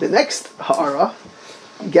 The next ha'ara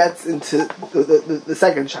gets into the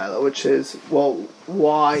second shiloh, which is, well,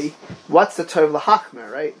 what's the tov l'hachmer,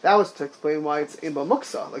 right? That was to explain why it's imba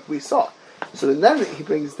muksa, like we saw. So then he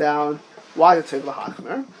brings down why the tov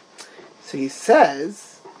l'hachmer. So he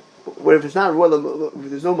says, what if it's not if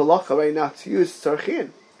there's no malacha right now to use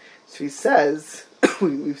tzarchin? So he says,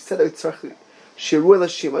 we've said that it's shiru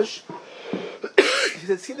l'shimash. He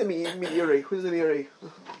says, see the mi'iri. Who's the mi'iri?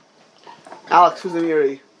 Alex, who's the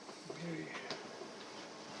mi'iri?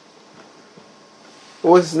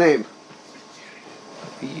 What was his name?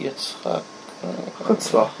 Yitzchak.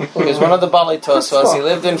 Chutzpah. He was one of the Bali Tosfos. He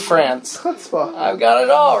lived in France. Chutzpah. I've got it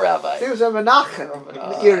all, Rabbi. His name was Rabbi Nachem.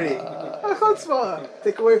 Me'iri. Chutzpah.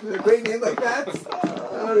 Take away from a great name like that.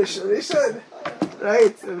 Oh, they should.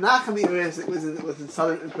 Right? Menachem Me'iri was in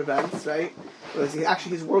southern Provence, right?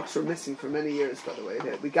 His works were missing for many years, by the way.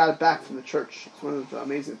 We got it back from the church. It's one of the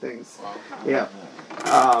amazing things. Yeah.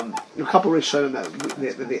 A couple of Rishonim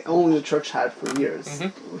that only the church had for years,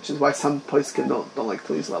 which is why some poskim don't like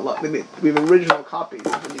to use a lot. We have original copies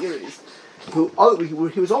of the Me'iris.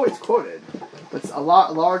 He was always quoted, but a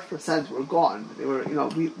large percent were gone. They were,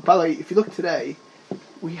 by the way, if you look today,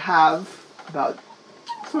 we have about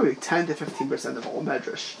probably 10 to 15% of all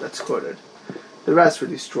medrash that's quoted. The rest were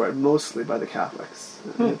destroyed mostly by the Catholics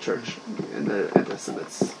in the church and the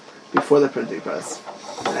anti-Semites before the printing press.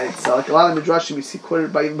 Right? So, like a lot of midrashim we see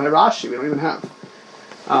quoted by Rashi, we don't even have.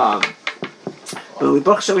 But we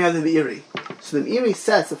have the Me'iri. So the Me'iri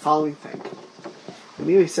says the following thing. The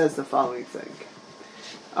Me'iri says the following thing.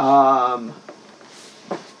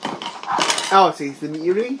 He's the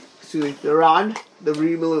Me'iri, the Ran, the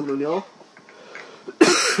Rimilunil.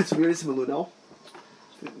 It's Me'iri Similunil.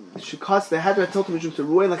 Because they had to tell to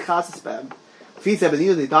ruin the chassis bam. It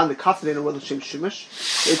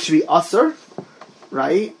should be usher,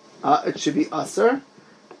 right? It should be usher.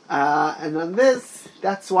 And on this,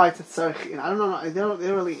 that's why it's a tzarchin. I don't know. They don't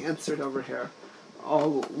really answer it over here.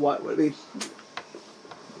 Oh, what would be?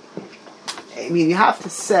 I mean, you have to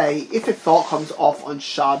say if it all comes off on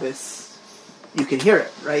Shabbos, you can hear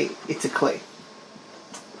it, right? It's a clay.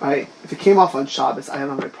 Right? If it came off on Shabbos, I don't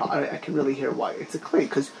have any problem. I can really hear why. It's a clay,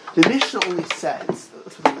 because the Mishnah only says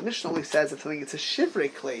that something it's a shivrei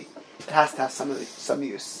clay, it has to have some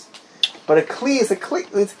use. But a kli is a kli.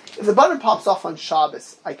 If the button pops off on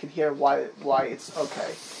Shabbos, I can hear why it's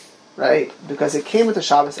okay, right? Because it came into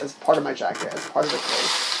Shabbos as part of my jacket, as part of the clay.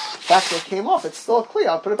 That's where it came off. It's still a kli.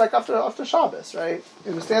 I'll put it back after Shabbos, right?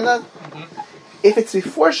 You understand that? Mm-hmm. If it's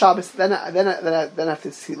before Shabbos, then I have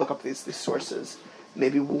to look up these sources.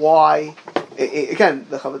 Maybe why? Again,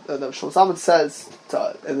 the Shlomo Zalman says,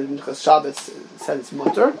 and the Minchas Shabbos said it's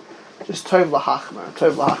mutter. Just tov l'hachmer.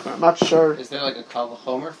 I'm not sure. Is there like a kal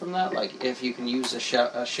v'chomer from that? Like, if you can use a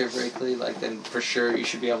shivrei kli, like then for sure you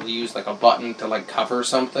should be able to use like a button to like cover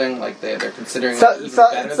something. Like they're considering it even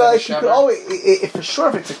better than a shivrei. If for sure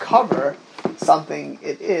if it's a cover, something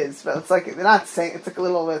it is, but it's like they're not saying. It's like a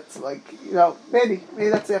little bit like maybe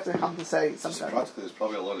that's what you have to come to say sometimes. Practically, there's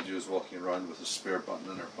probably a lot of Jews walking around with a spare button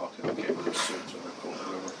in their pocket, okay, with their suits or their coat or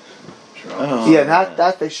whatever. Sure.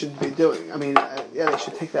 That they shouldn't be doing. I mean, they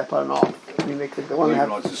should take that button off. I mean, they want to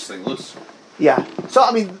have this thing loose. Yeah. So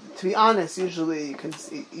I mean, to be honest, usually you can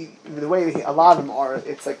see, the way a lot of them are,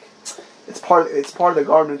 it's like it's part of the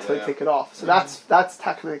garment until they take it off. So that's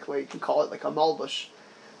technically you can call it like a malbush,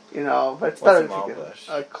 but it's better if you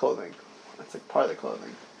get clothing. That's like part of the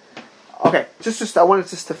clothing. Okay, just I wanted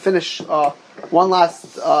to finish one last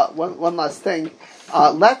thing.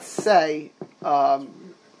 Let's say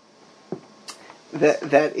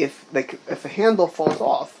that if a handle falls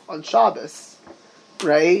off on Shabbos,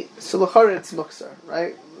 right? So l'chara it's mukser,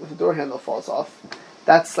 right? If the door handle falls off,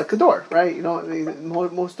 that's like a door, right?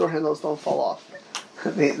 Most door handles don't fall off.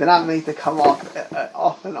 They're not made to come off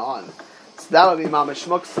and on. So that would be mamash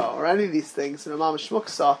muksa, or any of these things. And mamash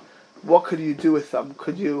muksa, what could you do with them?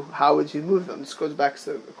 How would you move them? This goes back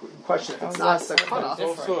to the question. If it's not sakana,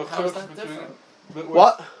 There's also a How is chiluk that between. different? but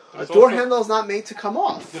what? A there's door also- handle is not made to come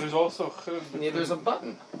off. There is also a chiluk between. Neither's a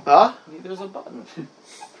button. Huh? Neither's a button.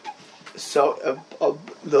 So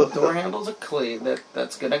The door handle's a clay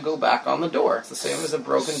that's gonna go back on the door. It's the same as a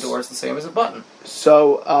broken door. It's the same as a button.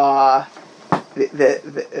 So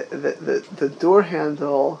the door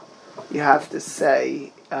handle, you have to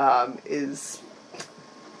say, is.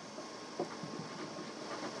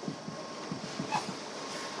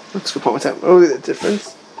 Let's go point one time. What would be the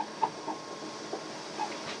difference?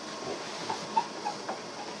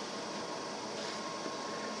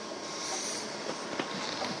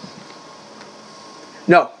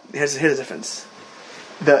 No, here's the difference.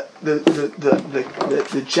 The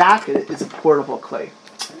jacket is a portable clay.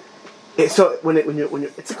 So when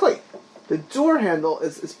it's a clay. The door handle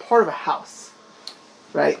is part of a house,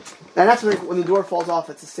 right? And that's when the door falls off.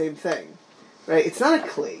 It's the same thing, right? It's not a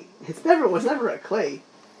clay. It was never a clay.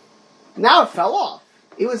 Now it fell off.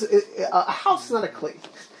 A house is not a clay.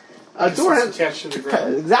 A door handle attached to the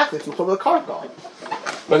ground. exactly. It's from the cargo.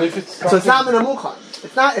 But if it's So it's not something- minamukhan.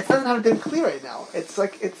 It's not. It doesn't have a din clear right now. It's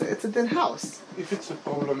like it's a din house. if it's a It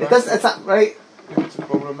problematic, does. It's not right. if it's a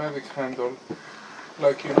problematic handle,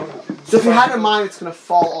 like So if you had in mind, it's going to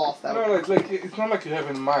fall off. That No, way. it's like it's not like you have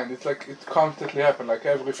in mind. It's like it constantly happens. Like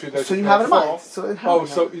every few days. So you it have it in might fall. mind. So it Oh,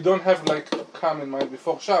 happens. so you don't have like come in mind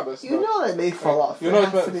before Shabbos. You but- know that it may fall off. You It know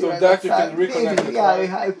has it- to be so right, that you that's can reconnect maybe, it,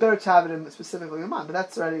 yeah, right? it's better to have it specifically in mind. But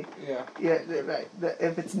that's already. Yeah. Yeah, right.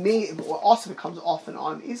 If it's me, also if it comes off and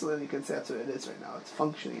on easily, then you can say that's what it is right now. It's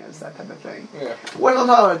functioning as that type of thing. Yeah. When I'm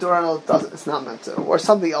talking about a door handle, it doesn't. It's not meant to, or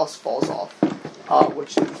something else falls off,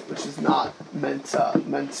 which is not meant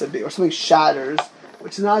to be, or something shatters,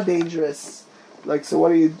 which is not dangerous. Like, so what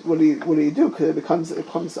do you do? Because it becomes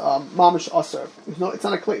mamish aser. It's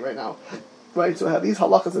not a clay right now, right? So these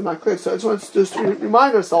halachas are not clear. So I just want to just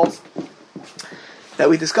remind ourselves that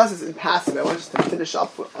we discussed this in passing. I want just to finish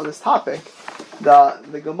up on this topic.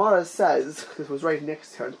 The Gemara says, because it was right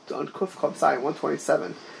next here on Kuf Chav Zayin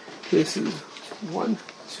 127. This is 1,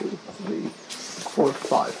 2, 3, 4,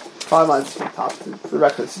 5. 5 lines from the top. For the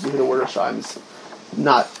record, this is Yehuda Werdersheim's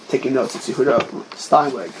not taking notes. It's Yehuda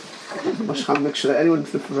Steinweg. I'm just trying to make sure that anyone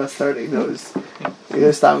from verse 30 knows.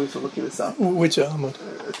 Yehuda Steinweg is looking this up. Which Amud?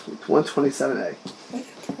 It's 127a.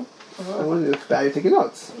 I want you to bad. You're taking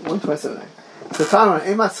notes. 127a. So time on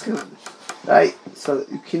Emas Chinan. Right? So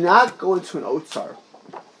you cannot go into an otzar.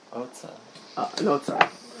 An otzar.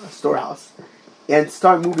 A storehouse. And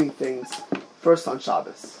start moving things first on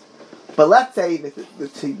Shabbos. But let's say that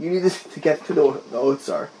you needed to get to the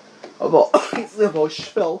otzar.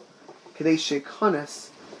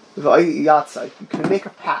 You can make a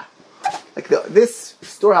path. Like this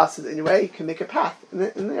storehouse is in your way, you can make a path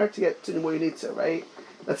in there to get to where you need to, right?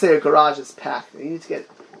 Let's say your garage is packed, and you need to get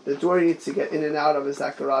the door you need to get in and out of is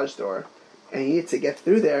that garage door, and you need to get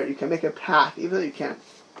through there. You can make a path, even though you can't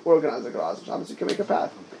organize a garage. You can make a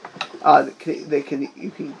path.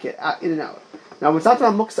 You can get in and out. Now, it's not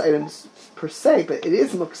about muksa items per se, but it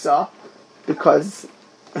is muksa because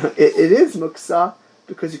it is muksa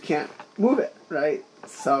because you can't move it, right?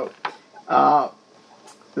 So.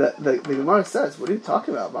 The Gemara says, what are you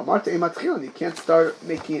talking about? You can't start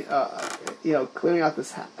making, clearing out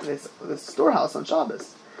this storehouse on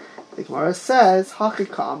Shabbos. The Gemara says, you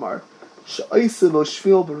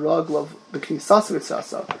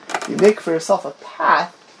make for yourself a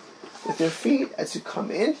path with your feet as you come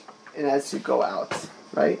in and as you go out,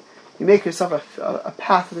 right? You make yourself a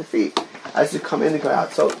path with your feet as you come in and go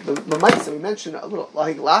out. So the Maisa we mentioned a little, I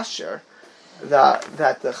think last year, that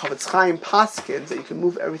the Chavetz Chaim paskins that you can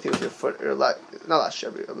move everything with your foot, or not last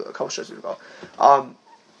year, but a couple shows ago,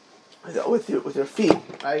 with your feet,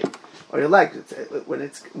 right, or your legs. When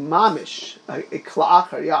it's mamish, like a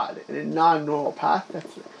kla'achar yad, in a non-normal path,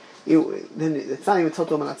 then it's not even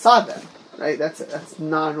total manatzad then, right? That's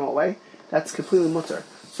non-normal way. That's completely mutter.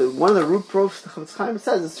 So one of the root proofs the Chavetz Chaim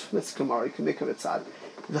says is from this Gemara, you can make a mitzad.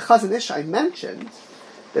 The Chazon Ish I mentioned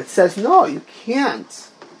that says no, you can't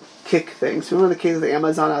kick things. Remember the case of the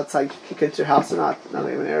Amazon outside, you kick into your house or not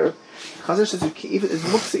even Arab. Chazon Ish says you can, even is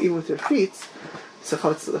muksa even with your feet. So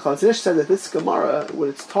the Chazon Ish said that this Gemara, what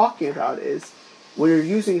it's talking about is when you're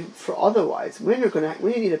using it for otherwise, when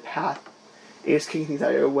you need a path and you're just kicking things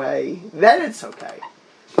out of your way, then it's okay.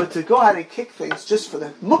 But to go ahead and kick things just for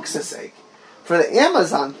the muksa sake, for the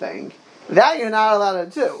Amazon thing, that you're not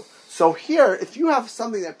allowed to do. So here, if you have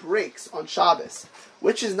something that breaks on Shabbos,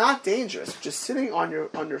 which is not dangerous, just sitting on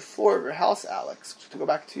your floor of your house, Alex, to go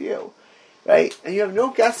back to you, right? And you have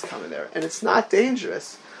no guests coming there, and it's not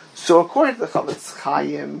dangerous. So according to the Chavetz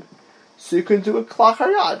Chaim, So you can do a klach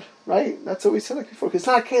haryad, right? That's what we said like before. Because it's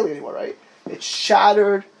not a keli anymore, right? It's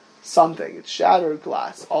shattered something. It's shattered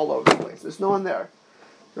glass all over the place. There's no one there,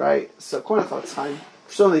 right? So according to time,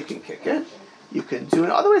 certainly you can kick it. You can do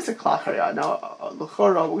it. Other ways to klach haryad. Now,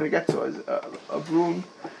 l'chora, we're going to get to is a broom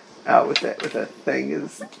with a thing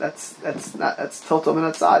is that's tiltum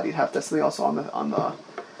and atzad. You'd have to something also on the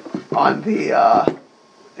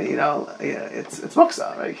it's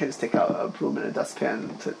muksa, right? You can't just take out a broom and a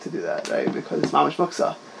dustpan to do that, right? Because it's mamish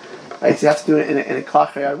muksa, right? So you have to do it in a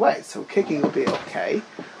klach haryad way. So kicking will be okay.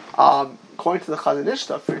 According to the Chazon Ish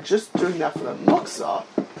stuff, if you're just doing that for the muksa,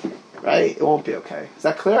 right, it won't be okay. Is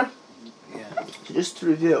that clear? Yeah. Just to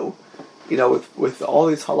review, with all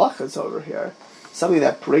these halachas over here, something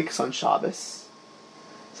that breaks on Shabbos,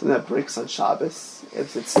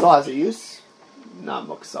 if it still has a use, not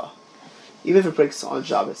muksa. Even if it breaks on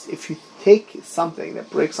Shabbos, if you take something that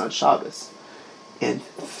breaks on Shabbos and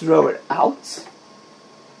throw it out,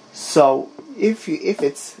 so if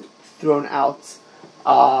it's thrown out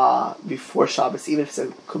before Shabbos, even if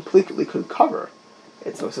it's completely couldn't cover,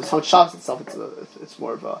 so on Shabbos itself, it's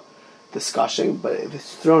more of a discussion. But if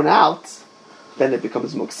it's thrown out, then it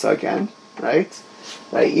becomes muksa again, right?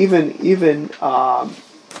 Right? Even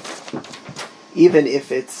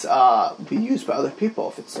if it's be used by other people,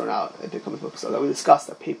 if it's thrown out, it becomes muksa. That we discussed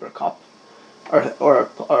a paper cup, or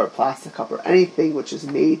a plastic cup, or anything which is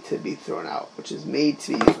made to be thrown out, which is made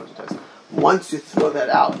to be used. Once you throw that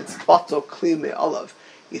out, it's bato kli me'olav.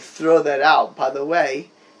 You throw that out. By the way,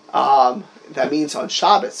 that means on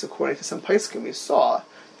Shabbos, according to some poskim we saw,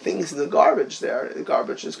 things in the garbage there, the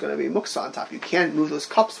garbage is going to be muksa on top. You can't move those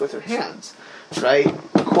cups with your hands, right?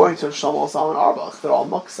 According to Shlomo Zalman Auerbach, they're all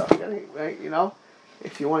muksa, right?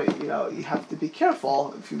 If you want to, you have to be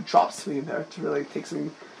careful if you drop something in there to really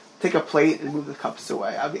take a plate and move the cups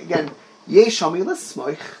away. I mean, again, yeshami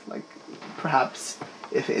l'smoich, like perhaps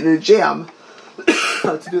if in a jam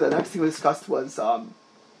to do that. Next thing we discussed was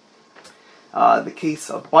the case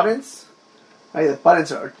of buttons. Right, the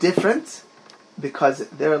buttons are different because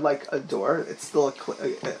they're like a door. It's still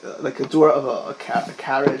like a door of a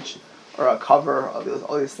carriage or a cover of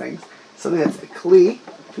all these things. Something that's a kli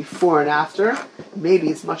before and after. Maybe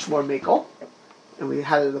it's much more mekel. And we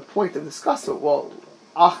had the point of discussing it. Well,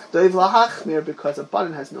 ach doiv lahachmir, because a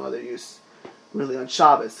button has no other use really on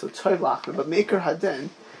Shabbos. So toiv lahachmir, but maker hadin.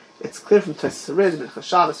 It's clear from Tosfos Rid, Minchas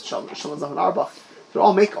Shabbos, Shlomo Zalman Auerbach. They're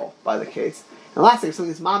all mekel by the case. And last thing,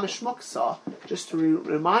 something is mamish muksa, just to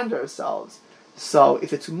remind ourselves. So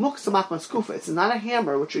if it's muksa matmas kufa, it's not a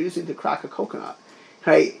hammer which you're using to crack a coconut.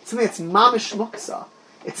 Right? Something that's mamish muksa.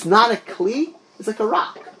 It's not a kli, it's like a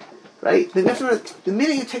rock. Right? The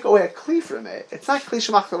minute you take away a kli from it, it's not kli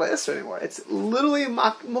shemach l'isra anymore. It's literally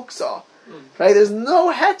muksa. Right? There's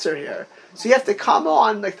no heter here. So you have to come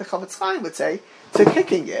on, like the Chavetz Chaim would say, to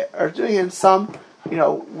kicking it, or doing it in some,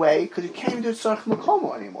 way, because you can't even do tzarech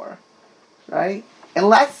makomo anymore. Right?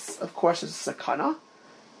 Unless, of course, it's a sakana,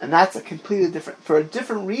 and that's a completely different, for a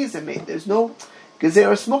different reason, mate. There's no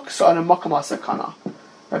gezeres muksa on a makama sakana.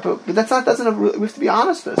 Right? But we have to be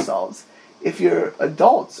honest with ourselves. If you're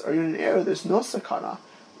adults, or you're in an area, there's no sakana.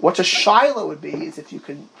 What a shaila would be is if you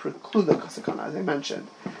can preclude the sakana, as I mentioned.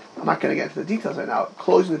 I'm not going to get into the details right now.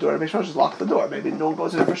 Closing the door, maybe just lock the door. Maybe no one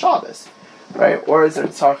goes in there for Shabbos. Right? Or is there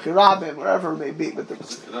tzar chirabim, wherever it may be. But could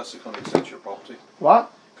that sakana extend to your property?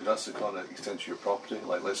 What? Could that sakana extend to your property?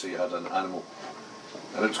 Like, let's say you had an animal,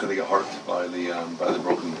 and it was going to get hurt by the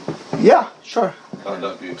broken. Yeah, sure.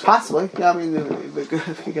 That'd be acceptable. Possibly. Yeah, I mean,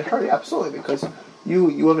 if you get hurt, yeah, absolutely, because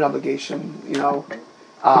you have an obligation.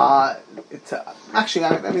 Actually,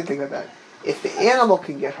 I didn't think of that. If the animal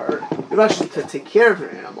can get hurt, you're actually to take care of your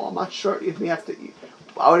animal. I'm not sure if you have to.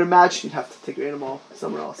 I would imagine you'd have to take your animal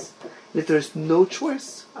somewhere else. And if there's no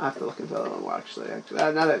choice, I have to look into that a little more. Actually,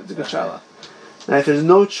 now that it's a good shaila. And if there's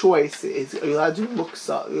no choice, are you allowed to do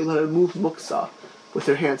muksa? You're allowed to move muksa with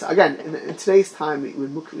your hands. Again, in today's time, you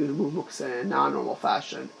would move muksa in a non-normal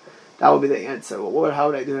fashion. That would be the answer. Well, how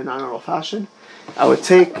would I do it in a non-normal fashion? I would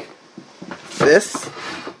take this,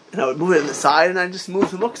 and I would move it to the side, and I just move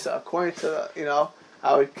the muksa according to,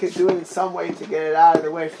 I would do it in some way to get it out of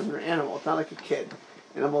the way from your animal. It's not like a kid.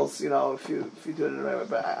 Animals, if you do it in the right way.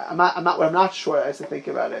 But what I'm not sure as I think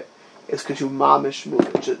about it is could you mamish move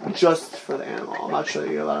it just for the animal. I'm not sure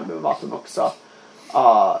that you're allowed to move off the muksa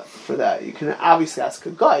for that. You can obviously ask a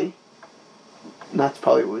guy, and that's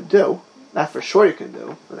probably what we would do. That for sure you can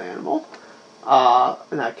do for the animal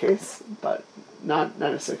in that case, but not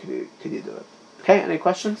necessarily could you do it. Okay, any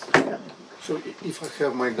questions? Yeah. So if I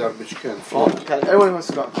have my garbage can, Everyone wants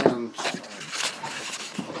to go. and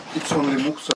it's only muksa.